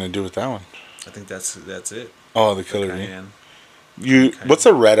 What are you going to do with that one? I think that's it. Oh, the Killer Bee. What's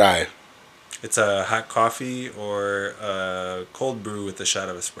a red eye? It's a hot coffee or a cold brew with a shot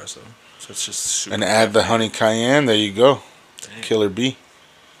of espresso. So it's just super. And add the honey cayenne. There you go. Dang. Killer Bee.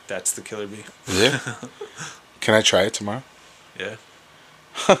 That's the Killer Bee. Yeah. Can I try it tomorrow? Yeah.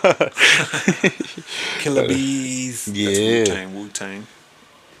 Killer Bees. Yeah. That's Wu-Tang.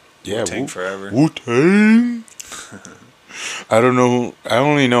 Yeah. Wu-Tang forever. Wu-Tang. I don't know. I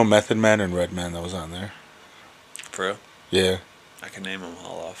only know Method Man and Redman that was on there. For real? Yeah. I can name them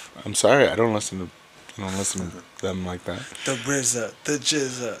all off. I'm sorry, I don't listen to them like that. The RZA, the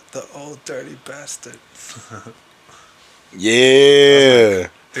Jizza, the old dirty bastard. Yeah.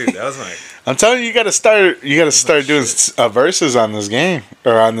 Dude, that was my. I'm telling you, you gotta start doing verses on this game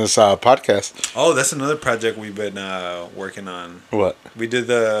or on this podcast. Oh, that's another project we've been working on. What? We did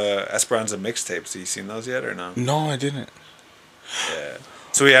the Esperanza mixtapes. Have you seen those yet or no? No, I didn't. Yeah.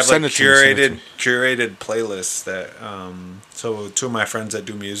 So we have Send like it to me. curated playlists that. So two of my friends that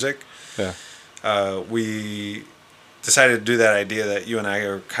do music. Yeah. We decided to do that idea that you and I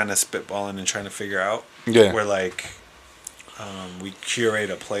are kind of spitballing and trying to figure out. Yeah. Where like. We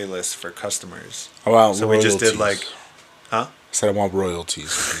curate a playlist for customers. Oh, wow, so we just did like, huh? I said I want royalties.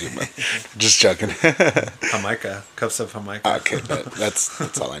 Just joking. Jamaica, cups of Jamaica. Okay,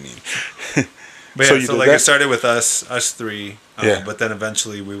 that's all I need. But so yeah, so like that? It started with us three. Yeah. But then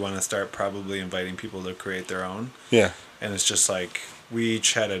eventually we want to start probably inviting people to create their own. Yeah. And it's just like we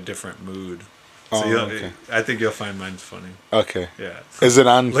each had a different mood. So okay. I think you'll find mine funny. Okay. Yeah. Is it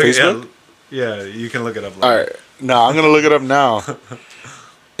on Facebook? Yeah, you can look it up. All right. No, I'm gonna look it up now.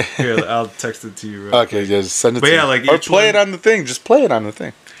 Here, I'll text it to you. Okay, just send it to me. Like or play it on the thing. Just play it on the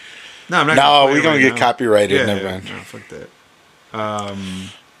thing. No, I'm not. No, we're gonna get copyrighted. Yeah, never mind. No, fuck that.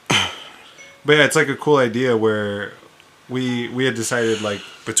 But yeah, it's like a cool idea where we had decided like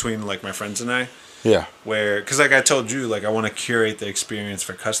between like my friends and I. Yeah. Where, because like I told you, like I want to curate the experience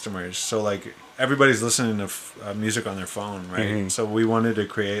for customers. So like everybody's listening to music on their phone, right? Mm-hmm. So we wanted to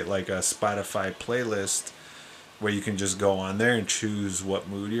create like a Spotify playlist where you can just go on there and choose what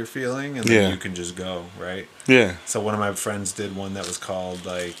mood you're feeling, and then you can just go, right? Yeah. So one of my friends did one that was called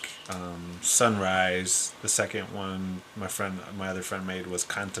like Sunrise. The second one my other friend made was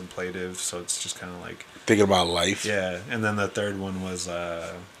Contemplative. So it's just kind of like thinking about life. Yeah, and then the third one was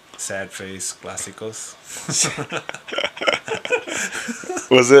Sad Face Clásicos.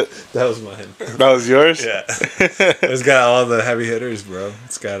 Was it? That was mine. That was yours? Yeah. It's got all the heavy hitters, bro.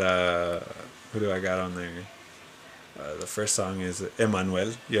 It's got who do I got on there? The first song is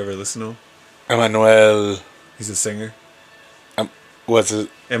Emmanuel. You ever listen to him? Emmanuel. He's a singer. What's it?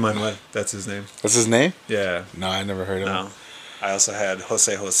 Emmanuel. That's his name. That's his name? Yeah. No, I never heard of him. I also had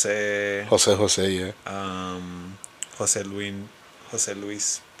Jose. Yeah. Jose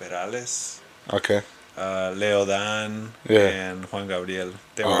Luis Perales. Okay. Leo Dan and Juan Gabriel.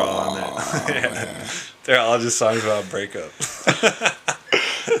 They were all on that. They're all just songs about breakup.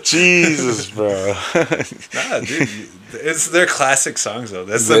 Jesus, bro. Nah, dude, they're classic songs though.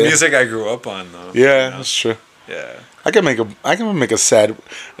 That's the music I grew up on though. Yeah, that's true. Yeah. I can make a sad,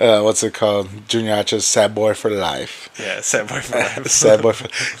 what's it called? Junior H's Sad Boy for Life. Yeah, Sad Boy for Life. Sad Boy for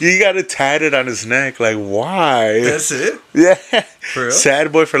You got it tatted on his neck. Like, why? That's it? Yeah. For real?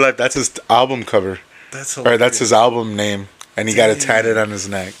 Sad Boy for Life. That's his album cover. That's hilarious. Or that's his album name. And he got it tatted on his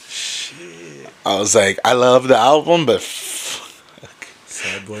neck. Shit. I was like, I love the album, but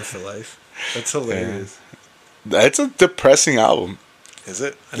Sad Boy for Life. That's hilarious. Yeah. It's a depressing album. Is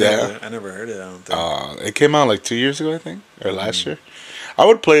it? I never heard it, I don't think. It came out like 2 years ago, I think. Or last year. I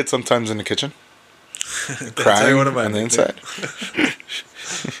would play it sometimes in the kitchen. Crying on the inside.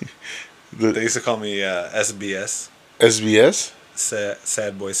 They used to call me SBS. SBS?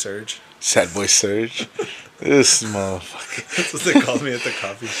 Sad Boy Surge. Sad Boy Surge. This motherfucker. That's what they called me at the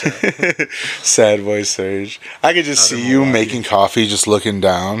coffee shop. Sad Boy Surge. I could just see you making coffee, just looking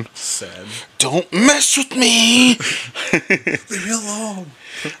down. Sad. Don't mess with me. Leave me alone.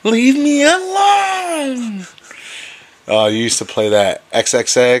 Leave me alone. Oh, you used to play that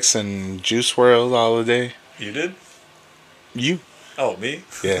XXX and Juice WRLD all the day. You did? You? Oh, me?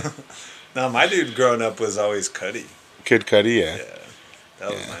 Yeah. No, my dude growing up was always Cudi. Kid Cudi, yeah. Yeah.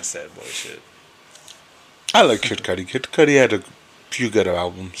 That was my sad boy shit. I like Kid Cudi. Kid Cudi had a few good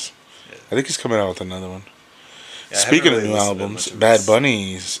albums. Yeah. I think he's coming out with another one. Yeah, speaking of new albums, Bad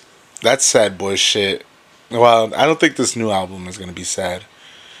Bunny's, that's sad boy shit. Well, I don't think this new album is going to be sad.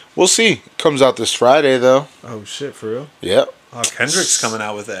 We'll see. It comes out this Friday, though. Oh, shit, for real? Yep. Oh, Kendrick's coming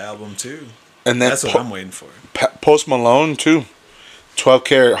out with the album, too. And that's what I'm waiting for. Post Malone, too. 12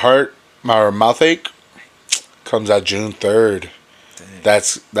 Karat Heart, or Mouth Ache, comes out June 3rd.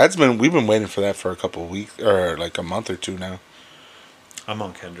 Dang. We've been waiting for that for a couple of weeks, or like a month or two now. I'm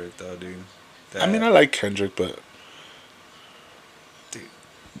on Kendrick, though, dude. I mean, I like Kendrick, but... Dude.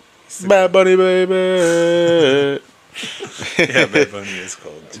 Bad Bunny, baby. Yeah, Bad Bunny is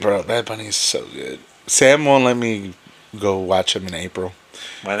cold, too. Bro, Bad Bunny is so good. Sam won't let me go watch him in April.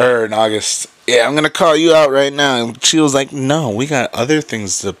 Why not? Or in August. Yeah, I'm going to call you out right now. And she was like, no, we got other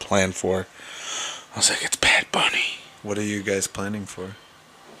things to plan for. I was like, it's Bad Bunny. What are you guys planning for?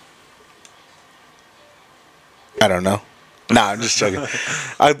 I don't know. Nah, I'm just joking.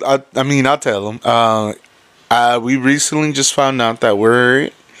 I mean, I'll tell them. We recently just found out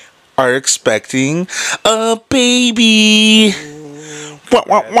that are expecting a baby. Wow,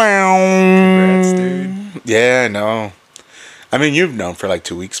 wow, wow. Congrats, dude. Yeah, I know. I mean, you've known for like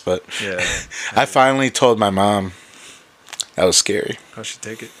 2 weeks, but yeah. I finally told my mom. That was scary. How'd she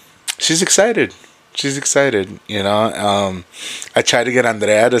take it? She's excited. She's excited, you know. I tried to get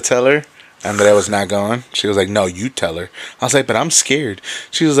Andrea to tell her. Andrea was not going. She was like, no, you tell her. I was like, but I'm scared.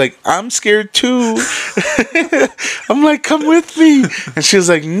 She was like, I'm scared too. I'm like, come with me. And she was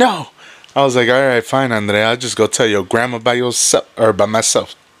like, no. I was like, all right, fine, Andrea. I'll just go tell your grandma by yourself or by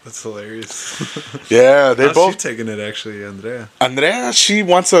myself. That's hilarious. Yeah, they How's both. she taking it actually, Andrea? Andrea, she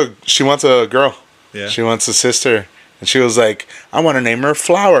wants a girl. Yeah. She wants a sister. And she was like, I want to name her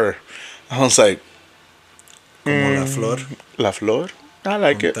Flower. I was like, Como la flor. La Flor? I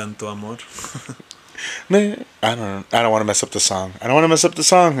like Con it. tanto amor. Man, I don't want to mess up the song. I'm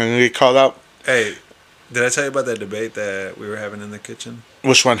gonna get called out. Hey, did I tell you about that debate that we were having in the kitchen?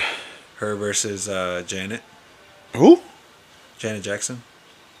 Which one? Her versus Janet. Who? Janet Jackson.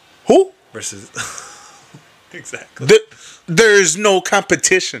 Who? Versus. Exactly. There's no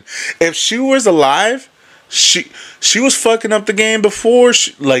competition. If she was alive, she was fucking up the game before.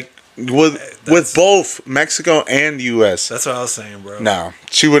 With both Mexico and the U.S. That's what I was saying, bro. No,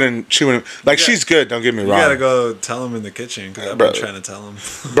 she wouldn't. Like, she's good. Don't get me wrong. You gotta go tell him in the kitchen because I've been trying to tell him.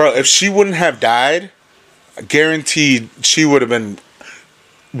 Bro, if she wouldn't have died, guaranteed she would have been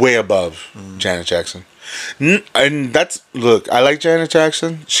way above Janet Jackson. And look, I like Janet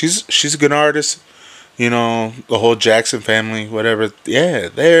Jackson. She's a good artist. You know, the whole Jackson family, whatever. Yeah,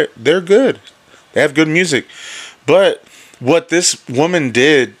 they're good. They have good music. But what this woman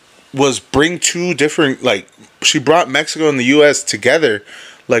did was bring two different, like, she brought Mexico and the U.S. together,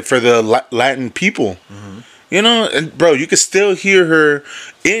 like, for the Latin people. Mm-hmm. You know, and bro, you could still hear her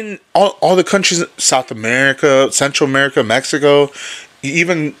in all the countries, South America, Central America, Mexico,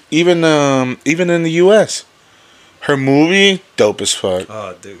 even in the U.S. Her movie, dope as fuck.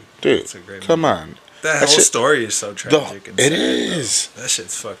 Oh, dude, it's a great come movie. On. That whole story is so tragic. It is. That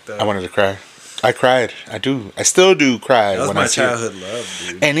shit's fucked up. I wanted to cry. I cried. I do. I still do cry. That was my childhood love,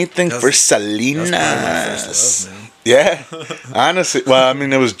 dude. Anything for Selena. That was my first love, man. Yeah. Honestly. Well, I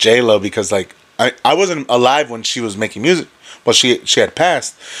mean, it was J-Lo because, like, I wasn't alive when she was making music. Well, she had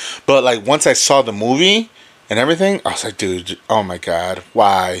passed. But, like, once I saw the movie and everything, I was like, dude, oh, my God.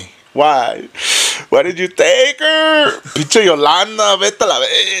 Why? Why did you take her? Pinche Yolanda, vete a la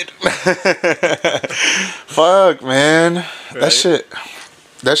ver. Fuck, man. Right?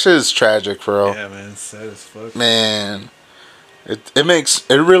 That shit is tragic, bro. Yeah, man. It's sad as fuck. Man. It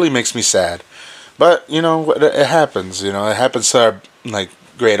really makes me sad. But, you know, it happens. You know, it happens to our, like,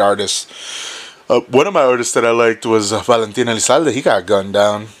 great artists. One of my artists that I liked was Valentin Elizalde. He got gunned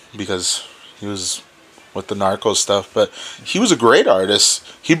down because he was with the narco stuff. But he was a great artist.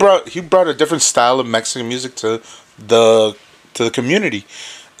 He brought a different style of Mexican music to the community.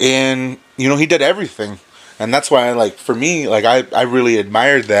 And, you know, he did everything. And that's why, like, for me, like, I really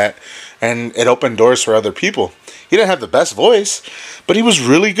admired that. And it opened doors for other people. He didn't have the best voice, but he was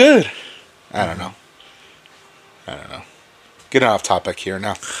really good. I don't know. Getting off topic here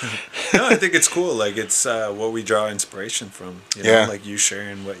now. No, I think it's cool. Like, it's what we draw inspiration from. You know? Yeah. Like, you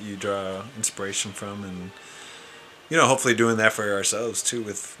sharing what you draw inspiration from. And, you know, hopefully doing that for ourselves, too,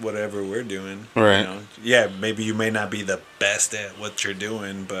 with whatever we're doing. Right. You know? Yeah, maybe you may not be the best at what you're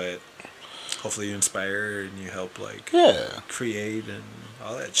doing, but hopefully you inspire and you help, like, create and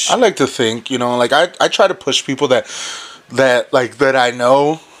all that shit. I like to think, you know, like, I try to push people that I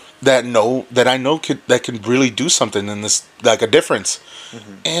know that can really do something in this, like, a difference.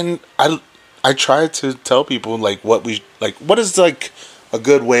 Mm-hmm. And I try to tell people, like, what is, like, a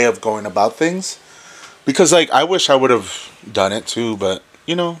good way of going about things, because, like, I wish I would have done it too, but,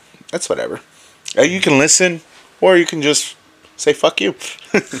 you know, that's whatever. You can listen, or you can just say fuck you.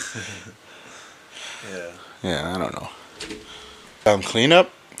 Yeah, I don't know. Cleanup?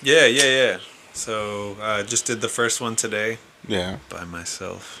 Yeah. So I just did the first one today. Yeah. By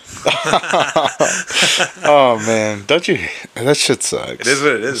myself. Oh, man. Don't you? That shit sucks. It is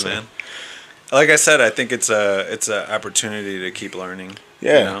what it is, man. Like I said, I think it's a opportunity to keep learning.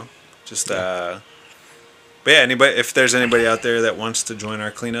 Yeah. You know? Just, but yeah, if there's anybody out there that wants to join our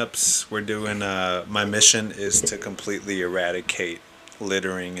cleanups, we're doing, my mission is to completely eradicate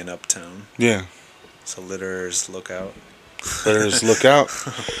littering in Uptown. Yeah. So litterers, look out. Litterers, look out.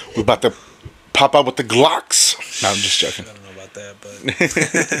 We're about to pop out with the Glocks. No, I'm just joking. I don't know about that,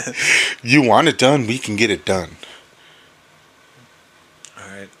 but you want it done, we can get it done. All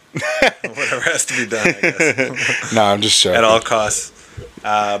right. Whatever has to be done, I guess. No, I'm just joking. At all costs.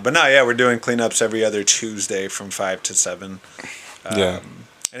 But no, yeah, we're doing cleanups every other Tuesday from 5 to 7. Yeah.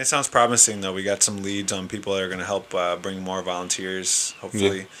 And it sounds promising, though. We got some leads on people that are going to help bring more volunteers,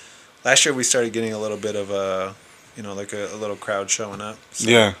 hopefully. Yeah. Last year, we started getting a little bit of a, like a little crowd showing up. So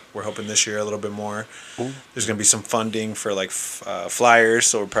yeah. We're hoping this year a little bit more. Ooh. There's going to be some funding for, like, flyers,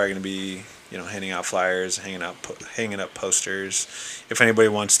 so we're probably going to be, handing out flyers, hanging up posters. If anybody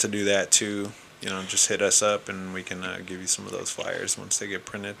wants to do that, too, just hit us up, and we can give you some of those flyers once they get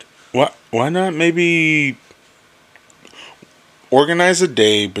printed. Why not maybe organize a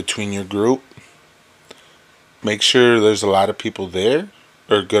day between your group, make sure there's a lot of people there,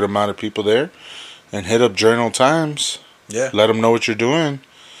 or a good amount of people there, and hit up Journal Times. Yeah. Let them know what you're doing,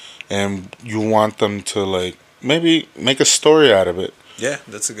 and you want them to, like, maybe make a story out of it. Yeah,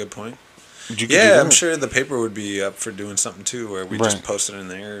 that's a good point. Yeah, I'm sure the paper would be up for doing something, too, where we just post it in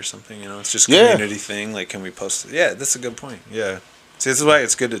there or something, It's just a community thing. Like, can we post it? Yeah, that's a good point. Yeah. See, this is why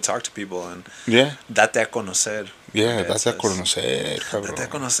it's good to talk to people and date a conocer. Yeah, date a conocer, cabrón. Date a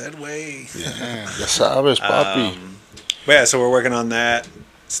conocer, güey. Yeah, ya sabes, papi. But yeah, so we're working on that.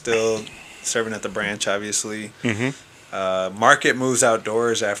 Still serving at the branch, obviously. Mm-hmm. Market moves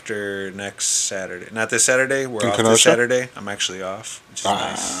outdoors after next Saturday. Not this Saturday. We're off this Saturday. I'm actually off, which is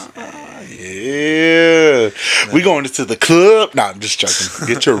nice. Yeah. We going to the club. No, I'm just joking.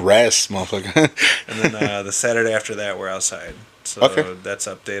 Get your rest, motherfucker. And then the Saturday after that, we're outside. So that's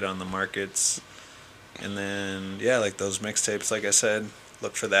update on the markets. And then, like those mixtapes, like I said,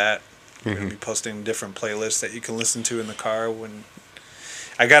 look for that. We're going to be posting different playlists that you can listen to in the car. When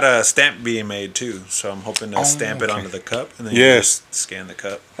I got a stamp being made, too. So I'm hoping to stamp it onto the cup. And then you just scan the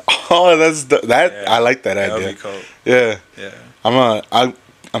cup. Oh, I like that idea. That would be cool. Yeah. Yeah.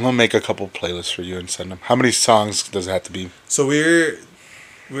 I'm gonna make a couple playlists for you and send them. How many songs does it have to be? So we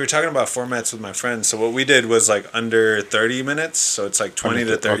were talking about formats with my friends. So what we did was like under 30 minutes. So it's like 20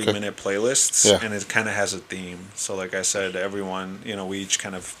 to 30 minute playlists. Yeah. And it kind of has a theme. So like I said, everyone, we each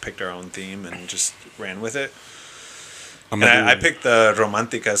kind of picked our own theme and just ran with it. And I picked the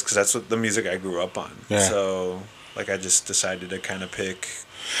Romanticas because that's what the music I grew up on. Yeah. So like I just decided to kind of pick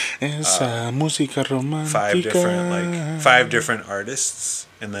música romántica. five different artists,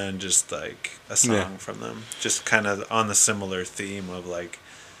 and then just like a song from them, just kind of on the similar theme of like,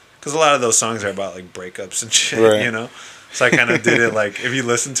 because a lot of those songs are about like breakups and shit, right. So I kind of did it like, if you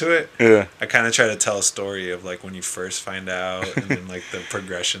listen to it, I kind of try to tell a story of like when you first find out, and then like the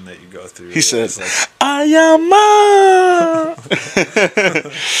progression that you go through. He says, like, "I am."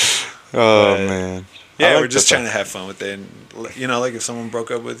 Oh man. Yeah, we're just trying to have fun with it. And, like if someone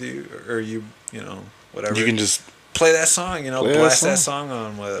broke up with you, or you, whatever. You can just play that song, blast that song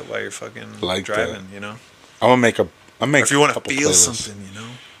on while you're fucking driving, I'm gonna make or if you want to feel playlists. something,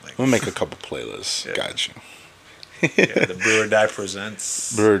 I'm gonna make a couple playlists. Yeah. Gotcha. The Brewer Die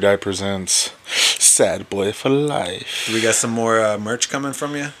presents. Brewer Die presents Sad Boy for Life. We got some more merch coming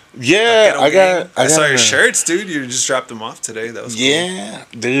from you? Yeah, I saw your shirts, dude. You just dropped them off today. That was cool. Yeah,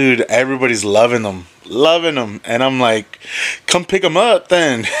 dude. Everybody's loving them. And I'm like, come pick them up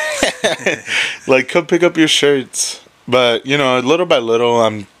then. Like, come pick up your shirts. But, little by little,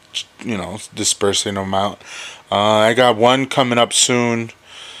 I'm, dispersing them out. I got one coming up soon.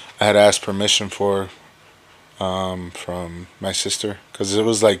 I had asked permission for from my sister, because it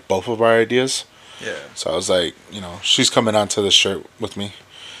was like both of our ideas. Yeah. So I was like, she's coming onto the shirt with me,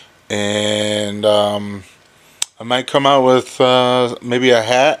 and I might come out with maybe a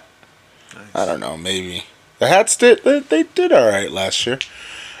hat. Nice. I don't know, maybe the hats they did all right last year,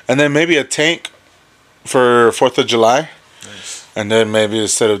 and then maybe a tank for 4th of July. Nice. And then maybe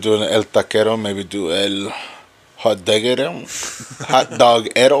instead of doing el taquero, maybe do el hot dog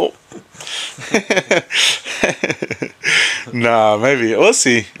ero. Nah, maybe we'll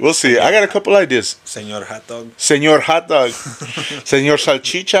see. I got a couple ideas. Señor Hot Dog. Señor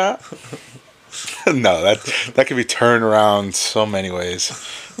Salchicha. No, that could be turned around so many ways.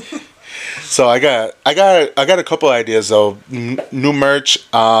 So I got a couple ideas though. New merch.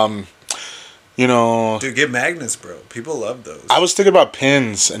 Dude, get magnets, bro. People love those. I was thinking about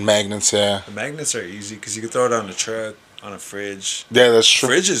pins and magnets. Yeah. The magnets are easy because you can throw it on the truck, on a fridge. Yeah, that's true.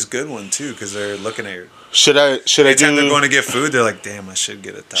 Fridge is a good one too because they're looking at you. Should I Anytime they're going to get food, they're like, damn, I should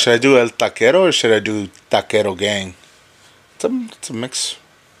get a taco. Should I do El Taquero or should I do Taquero Gang? It's a mix.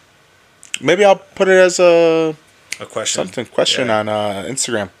 Maybe I'll put it as a question. On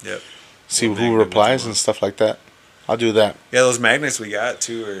Instagram. Yep. See who replies and stuff like that. I'll do that. Yeah, those magnets we got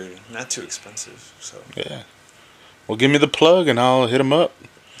too are not too expensive. So yeah. Well, give me the plug and I'll hit them up.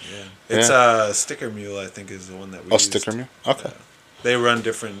 Yeah. It's Sticker Mule, I think, is the one that we used. Sticker Mule? Okay. They run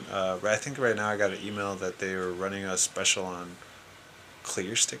different. I think right now I got an email that they were running a special on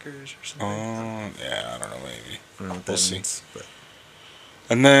clear stickers or something. Yeah, I don't know, maybe. I don't know what We'll that see. means, but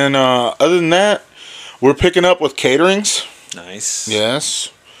And then, other than that, we're picking up with caterings. nice. Yes.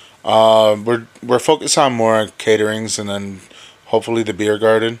 We're focused on more caterings, and then hopefully the beer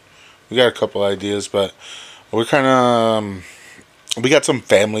garden. We got a couple ideas, but we're kind of we got some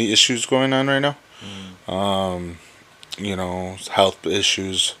family issues going on right now. You know, health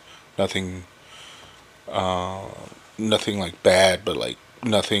issues. Nothing. Nothing like bad, but like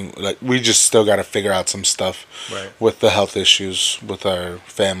nothing like we just still got to figure out some stuff Right. with the health issues with our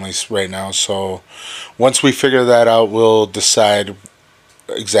families right now. So once we figure that out, we'll decide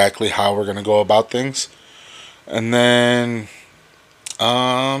exactly how we're gonna go about things. And then,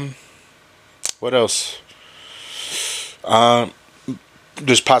 what else? Um,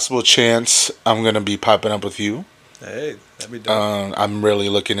 there's possible chance I'm gonna be popping up with you. Hey, that'd be dope. I'm really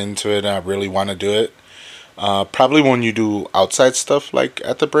looking into it. And I really want to do it. Probably when you do outside stuff like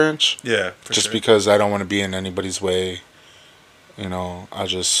at the branch. Yeah, for Just sure. because I don't want to be in anybody's way. You know, I'll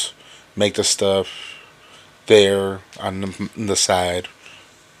just make the stuff there on the side,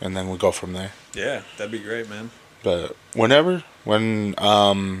 and then we go from there. Yeah, that'd be great, man. But when And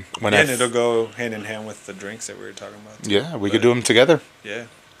it'll go hand in hand with the drinks that we were talking about. Too. yeah, we could do them together. Yeah.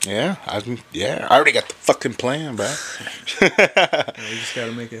 Yeah, I already got the fucking plan, bro. Yeah, we just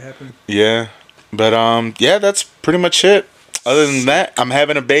gotta make it happen. Yeah, but yeah, that's pretty much it. Other than that, I'm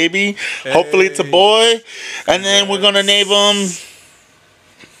having a baby. Hey. Hopefully, it's a boy, and then we're gonna name him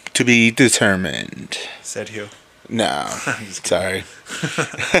to be determined. Sergio. No, sorry.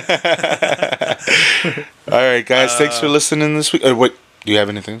 All right, guys. Thanks for listening this week. What? Do you have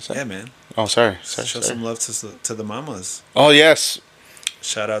anything to say? Yeah, man. Oh, sorry. Show some love to the mamas. Oh, yes.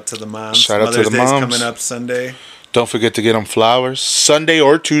 Shout out to the moms. Shout out Mother's to the Day's moms. coming up Sunday. Don't forget to get them flowers. Sunday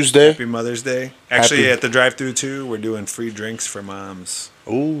or Tuesday. Happy Mother's Day. Actually, at the drive-thru too, we're doing free drinks for moms.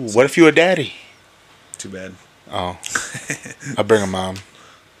 Ooh, what if you a daddy? Too bad. Oh, I'll bring a mom.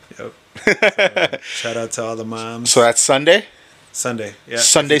 Yep. So, shout out to all the moms. So that's Sunday? Sunday. Yeah.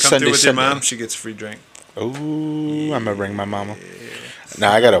 Sunday, if you come through with Sunday. your mom, she gets a free drink. Ooh, I'm going to bring my mama.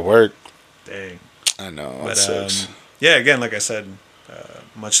 Nah, I got to work. Dang. I know. But That sucks. yeah, again, like I said,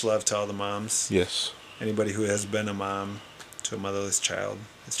 much love to all the moms. Yes. Anybody who has been a mom to a motherless child,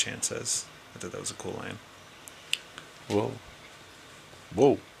 as Chan says. I thought that was a cool line. Whoa.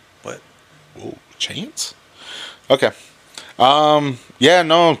 Whoa. What? Whoa. Chance? Okay. Yeah,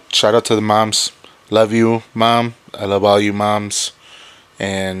 no. Shout out to the moms. Love you, mom. I love all you moms.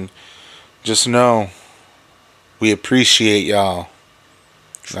 And just know we appreciate y'all.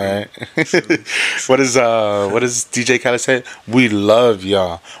 All right. What does DJ Khaled say? We love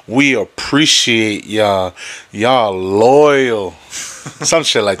y'all. We appreciate y'all. Y'all loyal. Some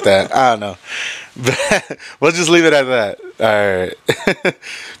shit like that. I don't know. But we'll just leave it at that. All right.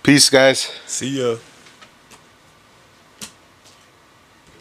 Peace, guys. See ya.